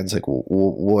resistance bands? Like,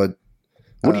 what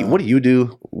do you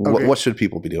do? Okay. What should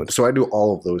people be doing? So I do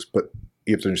all of those, but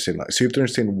you have to understand that. So you have to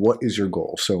understand what is your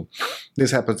goal. So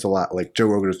this happens a lot. Like Joe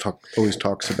Rogan always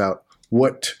talks about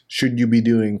what should you be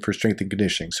doing for strength and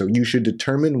conditioning. So you should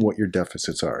determine what your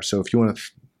deficits are. So if you want to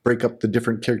break up the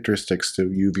different characteristics, so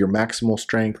you have your maximal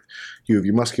strength, you have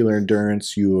your muscular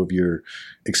endurance, you have your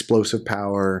explosive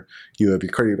power, you have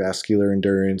your cardiovascular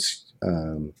endurance,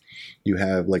 you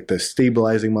have like the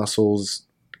stabilizing muscles,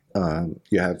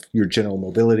 you have your general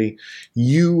mobility.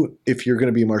 If you're going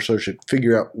to be a martial artist, should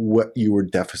figure out what your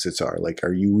deficits are. Like,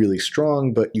 are you really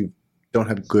strong, but you don't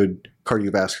have good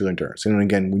cardiovascular endurance? And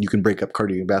again, when you can break up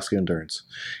cardiovascular endurance,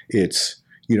 it's,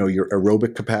 your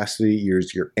aerobic capacity, your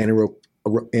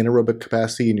anaerobic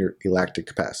capacity, and your lactic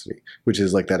capacity, which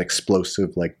is like that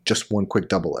explosive, like just one quick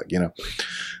double leg,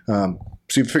 So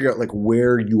you figure out like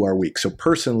where you are weak. So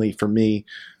personally, for me,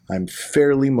 I'm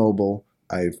fairly mobile.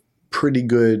 I've pretty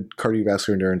good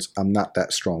cardiovascular endurance. I'm not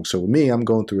that strong. So with me, I'm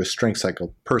going through a strength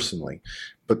cycle personally.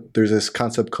 But there's this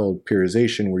concept called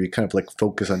periodization where you kind of like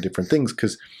focus on different things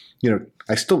because,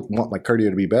 I still want my cardio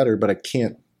to be better, but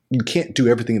you can't do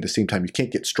everything at the same time. You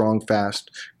can't get strong,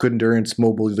 fast, good endurance,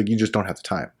 mobile. Like you just don't have the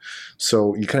time.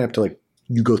 So you kind of have to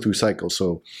you go through cycles.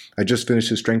 So I just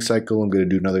finished a strength cycle. I'm going to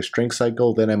do another strength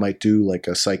cycle. Then I might do like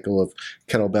a cycle of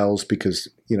kettlebells because,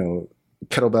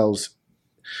 kettlebells,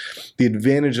 the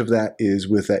advantage of that is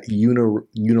with that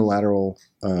unilateral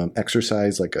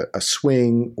exercise, like a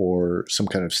swing or some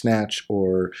kind of snatch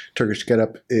or Turkish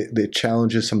get-up, it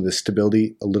challenges some of the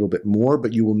stability a little bit more,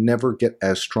 but you will never get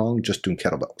as strong just doing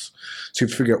kettlebells. So you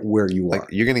have to figure out where you are.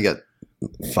 You're going to get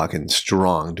fucking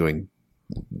strong doing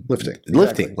lifting,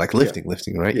 lifting,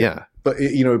 right? Yeah. But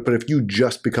but if you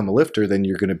just become a lifter, then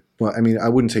you're going to. Well, I mean, I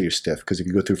wouldn't say you're stiff because if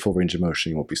you go through full range of motion,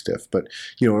 you won't be stiff. But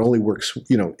it only works.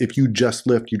 If you just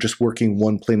lift, you're just working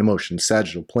one plane of motion,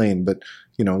 sagittal plane. But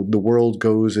the world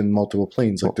goes in multiple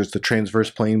planes. Like there's the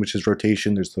transverse plane, which is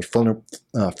rotation. There's the frontal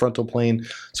plane.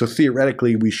 So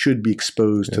theoretically, we should be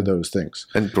exposed to those things.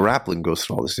 And grappling goes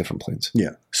through all these different planes.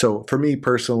 Yeah. So for me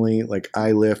personally, like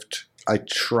I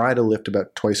try to lift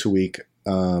about twice a week.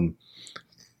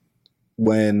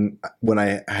 When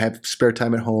I have spare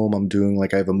time at home, I'm doing I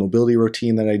have a mobility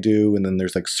routine that I do, and then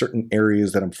there's certain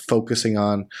areas that I'm focusing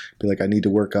on. I need to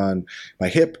work on my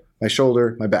hip, my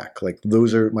shoulder, my back.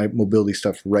 Those are my mobility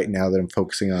stuff right now that I'm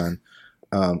focusing on.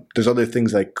 There's other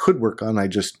things I could work on.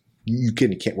 You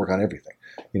can't work on everything,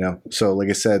 So like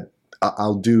I said,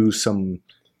 I'll do some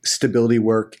stability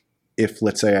work if,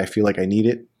 let's say, I feel like I need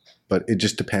it, but it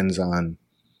just depends on,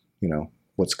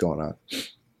 what's going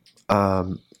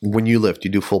on. When you lift,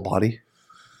 you do full body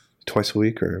twice a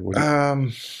week, or what?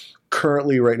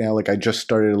 Currently, right now, I just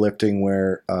started lifting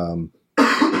where I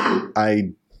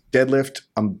deadlift.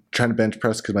 I'm trying to bench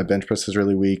press because my bench press is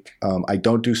really weak. I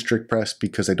don't do strict press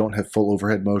because I don't have full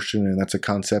overhead motion, and that's a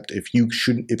concept. If you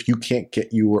can't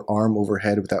get your arm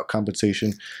overhead without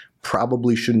compensation,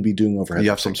 probably shouldn't be doing overhead. You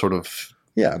have some sort of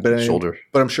shoulder.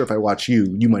 But I'm sure if I watch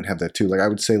you might have that too. I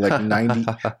would say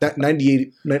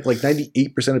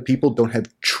 98% of people don't have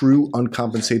true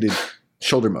uncompensated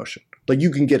shoulder motion.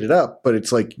 You can get it up, but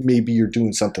it's maybe you're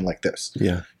doing something like this.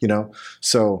 Yeah.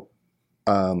 So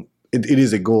it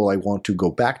is a goal. I want to go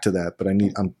back to that, but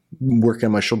I'm working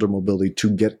on my shoulder mobility to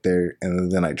get there, and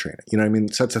then I train it. You know what I mean?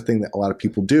 So that's the thing that a lot of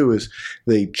people do is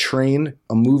they train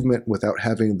a movement without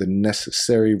having the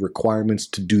necessary requirements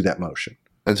to do that motion.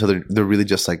 And so they're really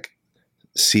just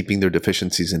seeping their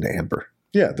deficiencies into amber.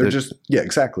 Yeah,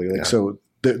 exactly. So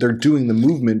they're doing the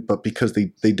movement, but because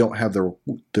they don't have their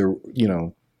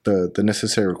the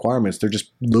necessary requirements, they're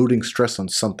just loading stress on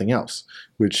something else,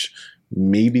 which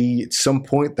maybe at some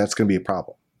point that's going to be a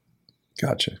problem.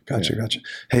 Gotcha.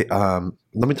 Hey, let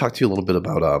me talk to you a little bit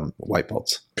about white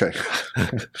belts. Okay.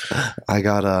 I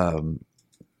got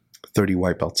 30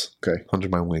 white belts. Okay. Under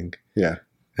my wing. Yeah.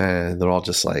 And they're all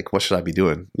just what should I be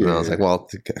doing? And I was well,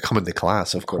 come into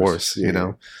class, of course.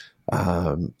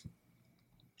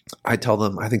 I tell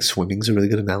them I think swimming's a really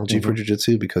good analogy for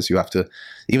jiu-jitsu because you have to,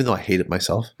 even though I hate it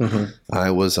myself,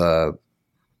 I was a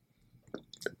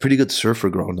pretty good surfer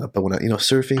growing up. But when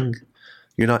surfing,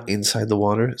 you're not inside the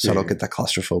water, so I don't get that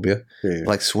claustrophobia.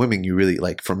 Swimming, you really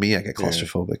for me, I get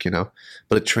claustrophobic,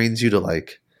 But it trains you to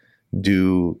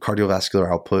do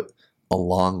cardiovascular output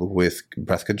along with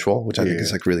breath control, which I think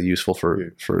is really useful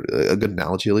for a good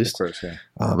analogy at least. Of course, yeah.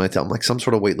 I tell them some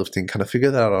sort of weightlifting, kind of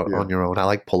figure that out on your own. I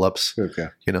like pull-ups,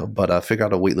 but figure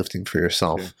out a weightlifting for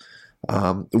yourself.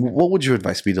 What would your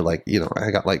advice be to I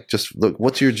got just look,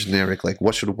 what's your generic,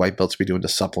 what should white belts be doing to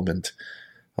supplement?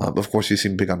 Of course, you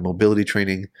seem big on mobility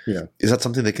training. Yeah. Is that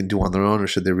something they can do on their own, or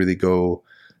should they really go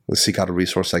seek out a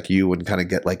resource like you and kind of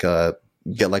get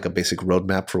get like a basic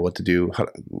roadmap for what to do?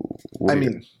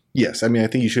 Yes. I mean, I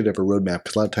think you should have a roadmap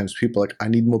because a lot of times people are like, I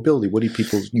need mobility. What do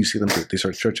you see them do? They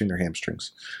start stretching their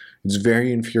hamstrings. It's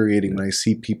very infuriating when I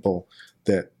see people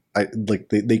that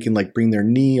they can like bring their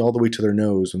knee all the way to their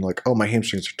nose and like, oh, my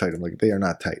hamstrings are tight. I'm like, they are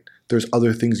not tight. There's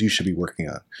other things you should be working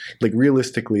on. Like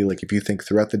realistically, like if you think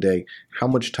throughout the day, how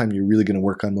much time you're really going to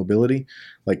work on mobility,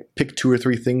 like pick 2 or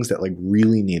 3 things that like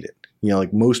really need it. You know,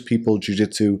 like most people,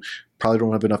 jiu-jitsu probably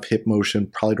don't have enough hip motion,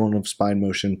 probably don't have spine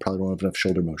motion, probably don't have enough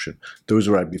shoulder motion. Those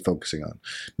are what I'd be focusing on.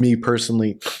 Me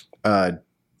personally,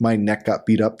 my neck got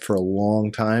beat up for a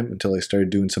long time until I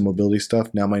started doing some mobility stuff.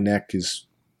 Now my neck is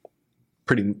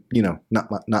pretty,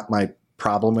 not my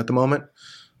problem at the moment.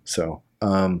 So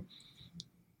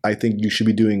I think you should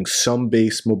be doing some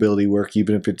base mobility work,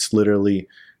 even if it's literally.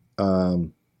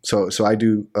 So I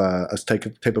do a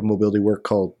type of mobility work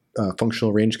called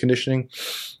functional range conditioning,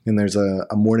 and there's a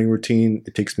morning routine.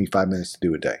 It takes me 5 minutes to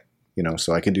do a day.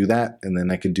 So I can do that, and then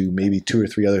I can do maybe 2 or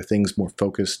 3 other things, more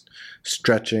focused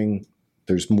stretching.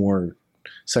 There's more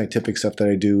scientific stuff that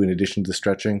I do in addition to the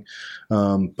stretching.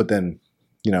 But then,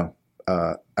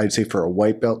 I'd say for a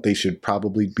white belt, they should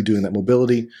probably be doing that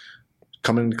mobility,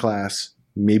 coming into class,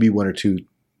 maybe 1 or 2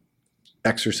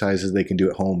 exercises they can do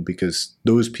at home, because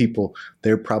those people,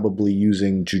 they're probably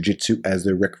using jiu-jitsu as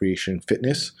their recreation and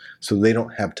fitness, so they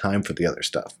don't have time for the other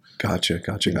stuff. Gotcha.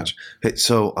 Hey,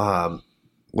 so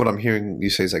what I'm hearing you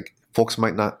say is like folks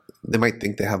might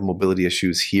think they have mobility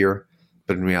issues here,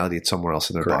 but in reality it's somewhere else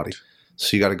in their body.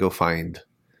 So you got to go find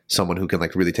someone who can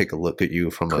like really take a look at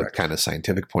you from a kind of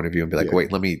scientific point of view and be like,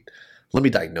 wait, let me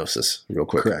diagnose this real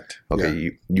quick. Correct.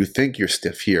 Okay, you think you're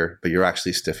stiff here, but you're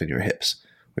actually stiff in your hips.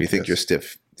 Or you think you're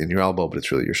stiff in your elbow, but it's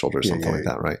really your shoulder or something like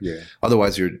that, right? Yeah.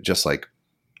 Otherwise, you're just like,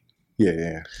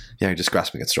 yeah, you're just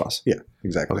grasping at straws. Yeah,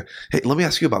 exactly. Okay. Hey, let me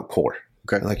ask you about core.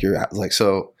 Okay.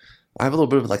 So I have a little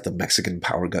bit of like the Mexican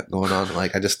power gut going on.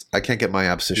 Like I can't get my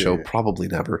abs to show. Probably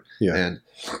never. Yeah.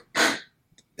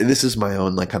 And this is my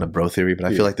own like kind of bro theory, but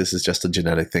I feel like this is just a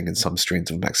genetic thing in some strains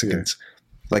of Mexicans.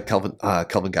 Like Kelvin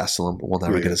Gastelum will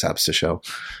never get his abs to show.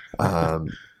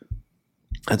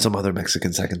 And some other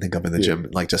Mexicans I can think of in the gym,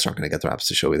 like just aren't going to get their abs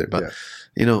to show either. But,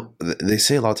 they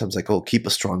say a lot of times like, oh, keep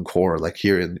a strong core, like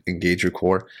here and engage your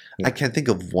core. Yeah. I can't think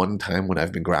of one time when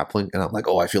I've been grappling and I'm like,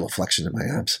 oh, I feel a flexion in my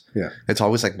abs. Yeah. It's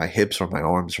always like my hips or my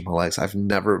arms or my legs. I've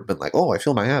never been like, oh, I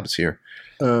feel my abs here.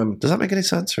 Does that make any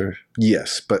sense? Or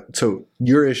yes, but so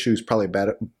your issue is probably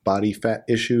a body fat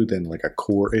issue than like a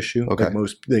core issue. Okay.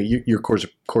 Like your core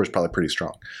is probably pretty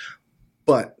strong.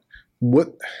 But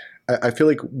I feel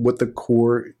like what the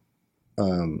core,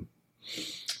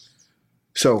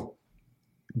 so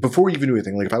before you even do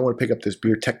anything, like if I want to pick up this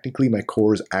beer, technically my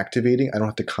core is activating. I don't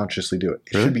have to consciously do it.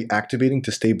 It should be activating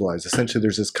to stabilize. Essentially,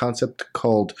 there's this concept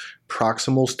called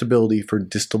proximal stability for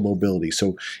distal mobility.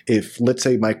 So if, let's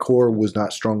say my core was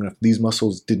not strong enough, these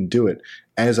muscles didn't do it,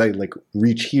 as I like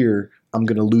reach here, I'm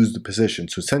going to lose the position.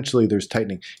 So essentially there's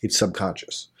tightening. It's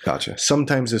subconscious. Gotcha.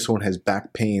 Sometimes if someone has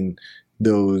back pain,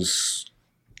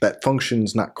 that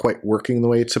function's not quite working the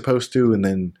way it's supposed to, and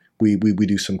then we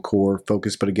do some core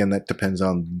focus. But again, that depends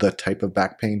on the type of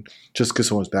back pain. Just because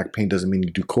someone's back pain doesn't mean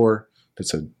you do core.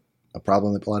 That's a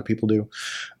problem that a lot of people do.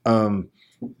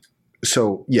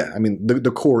 So yeah, I mean,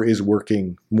 the core is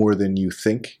working more than you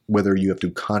think, whether you have to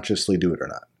consciously do it or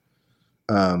not.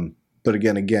 But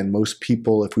again, most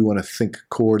people, if we want to think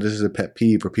core, this is a pet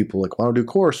peeve where people are like, well, I don't do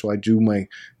core, so I do my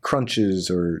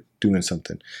crunches or doing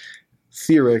something.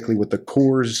 Theoretically, what the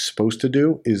core is supposed to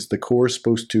do is the core is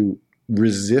supposed to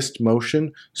resist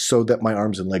motion so that my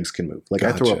arms and legs can move. Like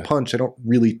I throw a punch, I don't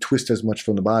really twist as much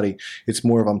from the body. It's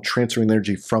more of I'm transferring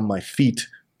energy from my feet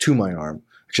to my arm.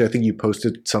 Actually, I think you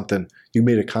posted something. You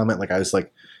made a comment like I was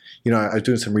like, I was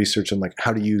doing some research on like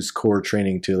how to use core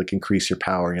training to like increase your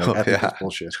power. I think that's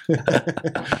bullshit.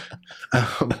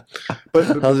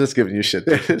 But I was just giving you shit.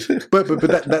 but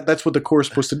that's what the core is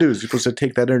supposed to do. Is you're supposed to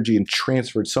take that energy and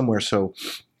transfer it somewhere. So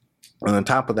on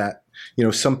top of that,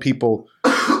 some people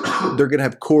they're going to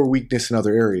have core weakness in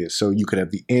other areas. So you could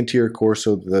have the anterior core,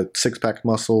 so the six-pack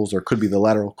muscles, or it could be the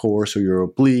lateral core, so your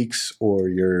obliques or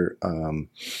your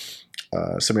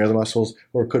some of your other muscles,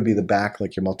 or it could be the back,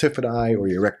 like your multifidi or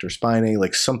your erector spinae,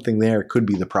 like something there could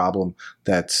be the problem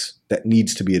that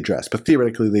needs to be addressed. But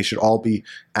theoretically, they should all be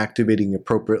activating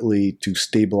appropriately to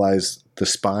stabilize the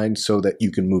spine so that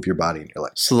you can move your body and your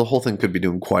legs. So the whole thing could be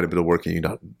doing quite a bit of work and you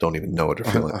don't even know it or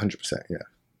feel it. 100%, yeah.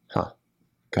 Huh.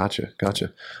 Gotcha.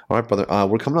 All right, brother.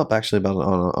 We're coming up actually about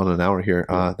on an hour here.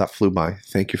 That flew by.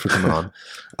 Thank you for coming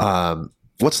on.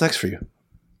 What's next for you?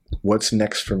 What's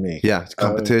next for me? Yeah,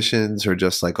 competitions or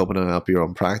just like opening up your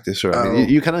own practice, or I mean,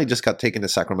 you kind of just got taken to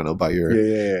Sacramento by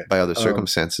by other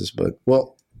circumstances. But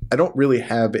well, I don't really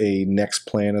have a next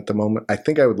plan at the moment. I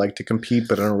think I would like to compete,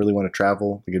 but I don't really want to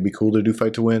travel. Like, it'd be cool to do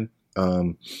Fight to Win.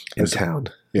 In town.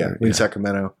 In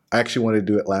Sacramento. I actually wanted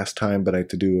to do it last time, but I had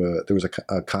to do there was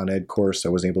a Con Ed course. I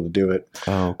wasn't able to do it.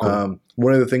 Oh, cool.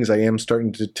 One of the things I am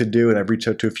starting to do, and I've reached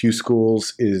out to a few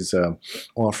schools, is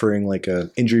offering like a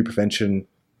injury prevention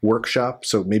workshop.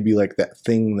 So maybe like that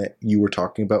thing that you were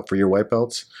talking about for your white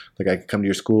belts, like I can come to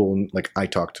your school and like I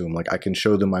talk to them, like I can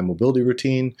show them my mobility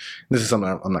routine. This is something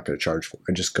I'm not going to charge for.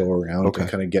 I just go around and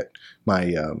kind of get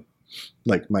my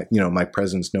my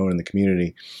presence known in the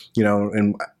community,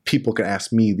 and people can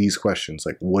ask me these questions,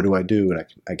 like, what do I do? And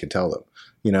I can tell them,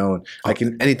 and I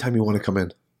can, anytime you want to come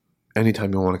in.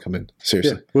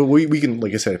 Seriously. Yeah. Well, we can,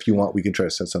 like I said, if you want, we can try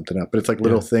to set something up, but it's like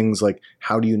little things like,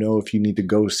 how do you know if you need to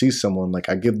go see someone? Like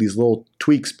I give these little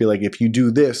tweaks, be like, if you do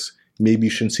this, maybe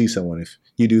you shouldn't see someone. If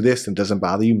you do this and it doesn't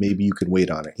bother you, maybe you could wait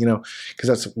on it, because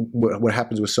that's what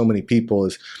happens with so many people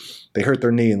is they hurt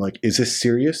their knee and like, is this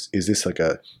serious? Is this like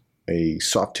a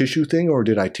soft tissue thing, or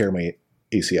did I tear my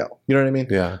ACL? You know what I mean?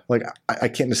 Yeah. Like I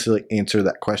can't necessarily answer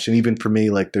that question. Even for me,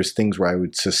 like there's things where I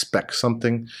would suspect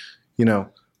something,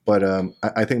 but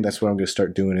I think that's what I'm going to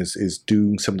start doing is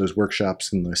doing some of those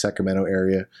workshops in the Sacramento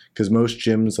area, because most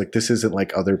gyms, like this isn't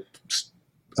like other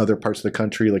parts of the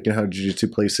country. Like, how jiu-jitsu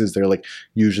places, they're like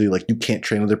usually like you can't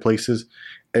train other places.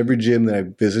 Every gym that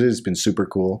I've visited has been super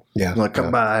cool. Yeah. I'm like,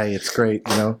 come by, it's great,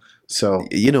 So,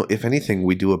 if anything,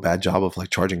 we do a bad job of like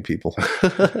charging people.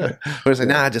 We're just like,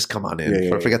 nah, just come on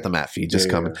in. Forget the mat fee. Just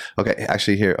come in. Okay,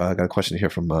 actually, here I got a question here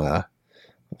from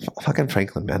fucking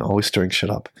Franklin, man, always stirring shit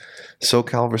up.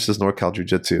 SoCal versus NorCal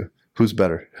Jiu-Jitsu, who's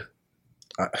better?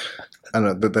 I don't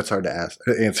know. That's hard to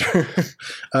answer.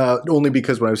 Only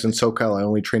because when I was in SoCal, I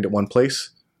only trained at one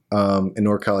place. In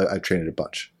NorCal, I trained at a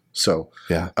bunch. So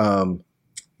yeah.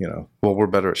 Well, we're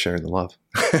better at sharing the love.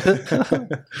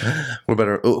 We're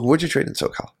better. Where'd you train in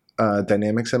SoCal?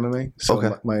 Dynamics MMA.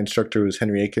 So my instructor was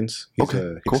Henry Akins. He's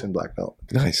a Hickson black belt.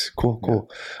 Nice. Cool.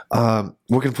 Yeah.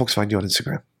 Where can folks find you on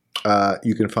Instagram?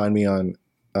 You can find me on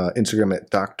Instagram at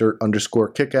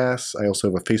Dr_Kickass. I also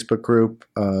have a Facebook group.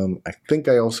 I think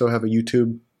I also have a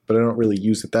YouTube, but I don't really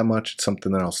use it that much. It's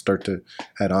something that I'll start to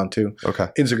add on to. Okay.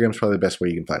 Instagram's probably the best way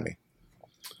you can find me.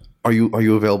 Are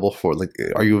you available for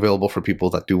people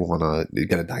that do want to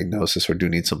get a diagnosis or do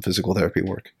need some physical therapy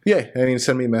work? Yeah,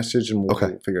 send me a message and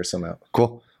we'll figure something out. Cool.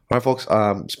 All right, folks.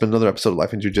 It's been another episode of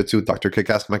Life in Jiu-Jitsu with Dr.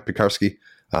 Kickass, Mike Piekarski.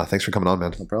 Thanks for coming on,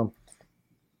 man. No problem.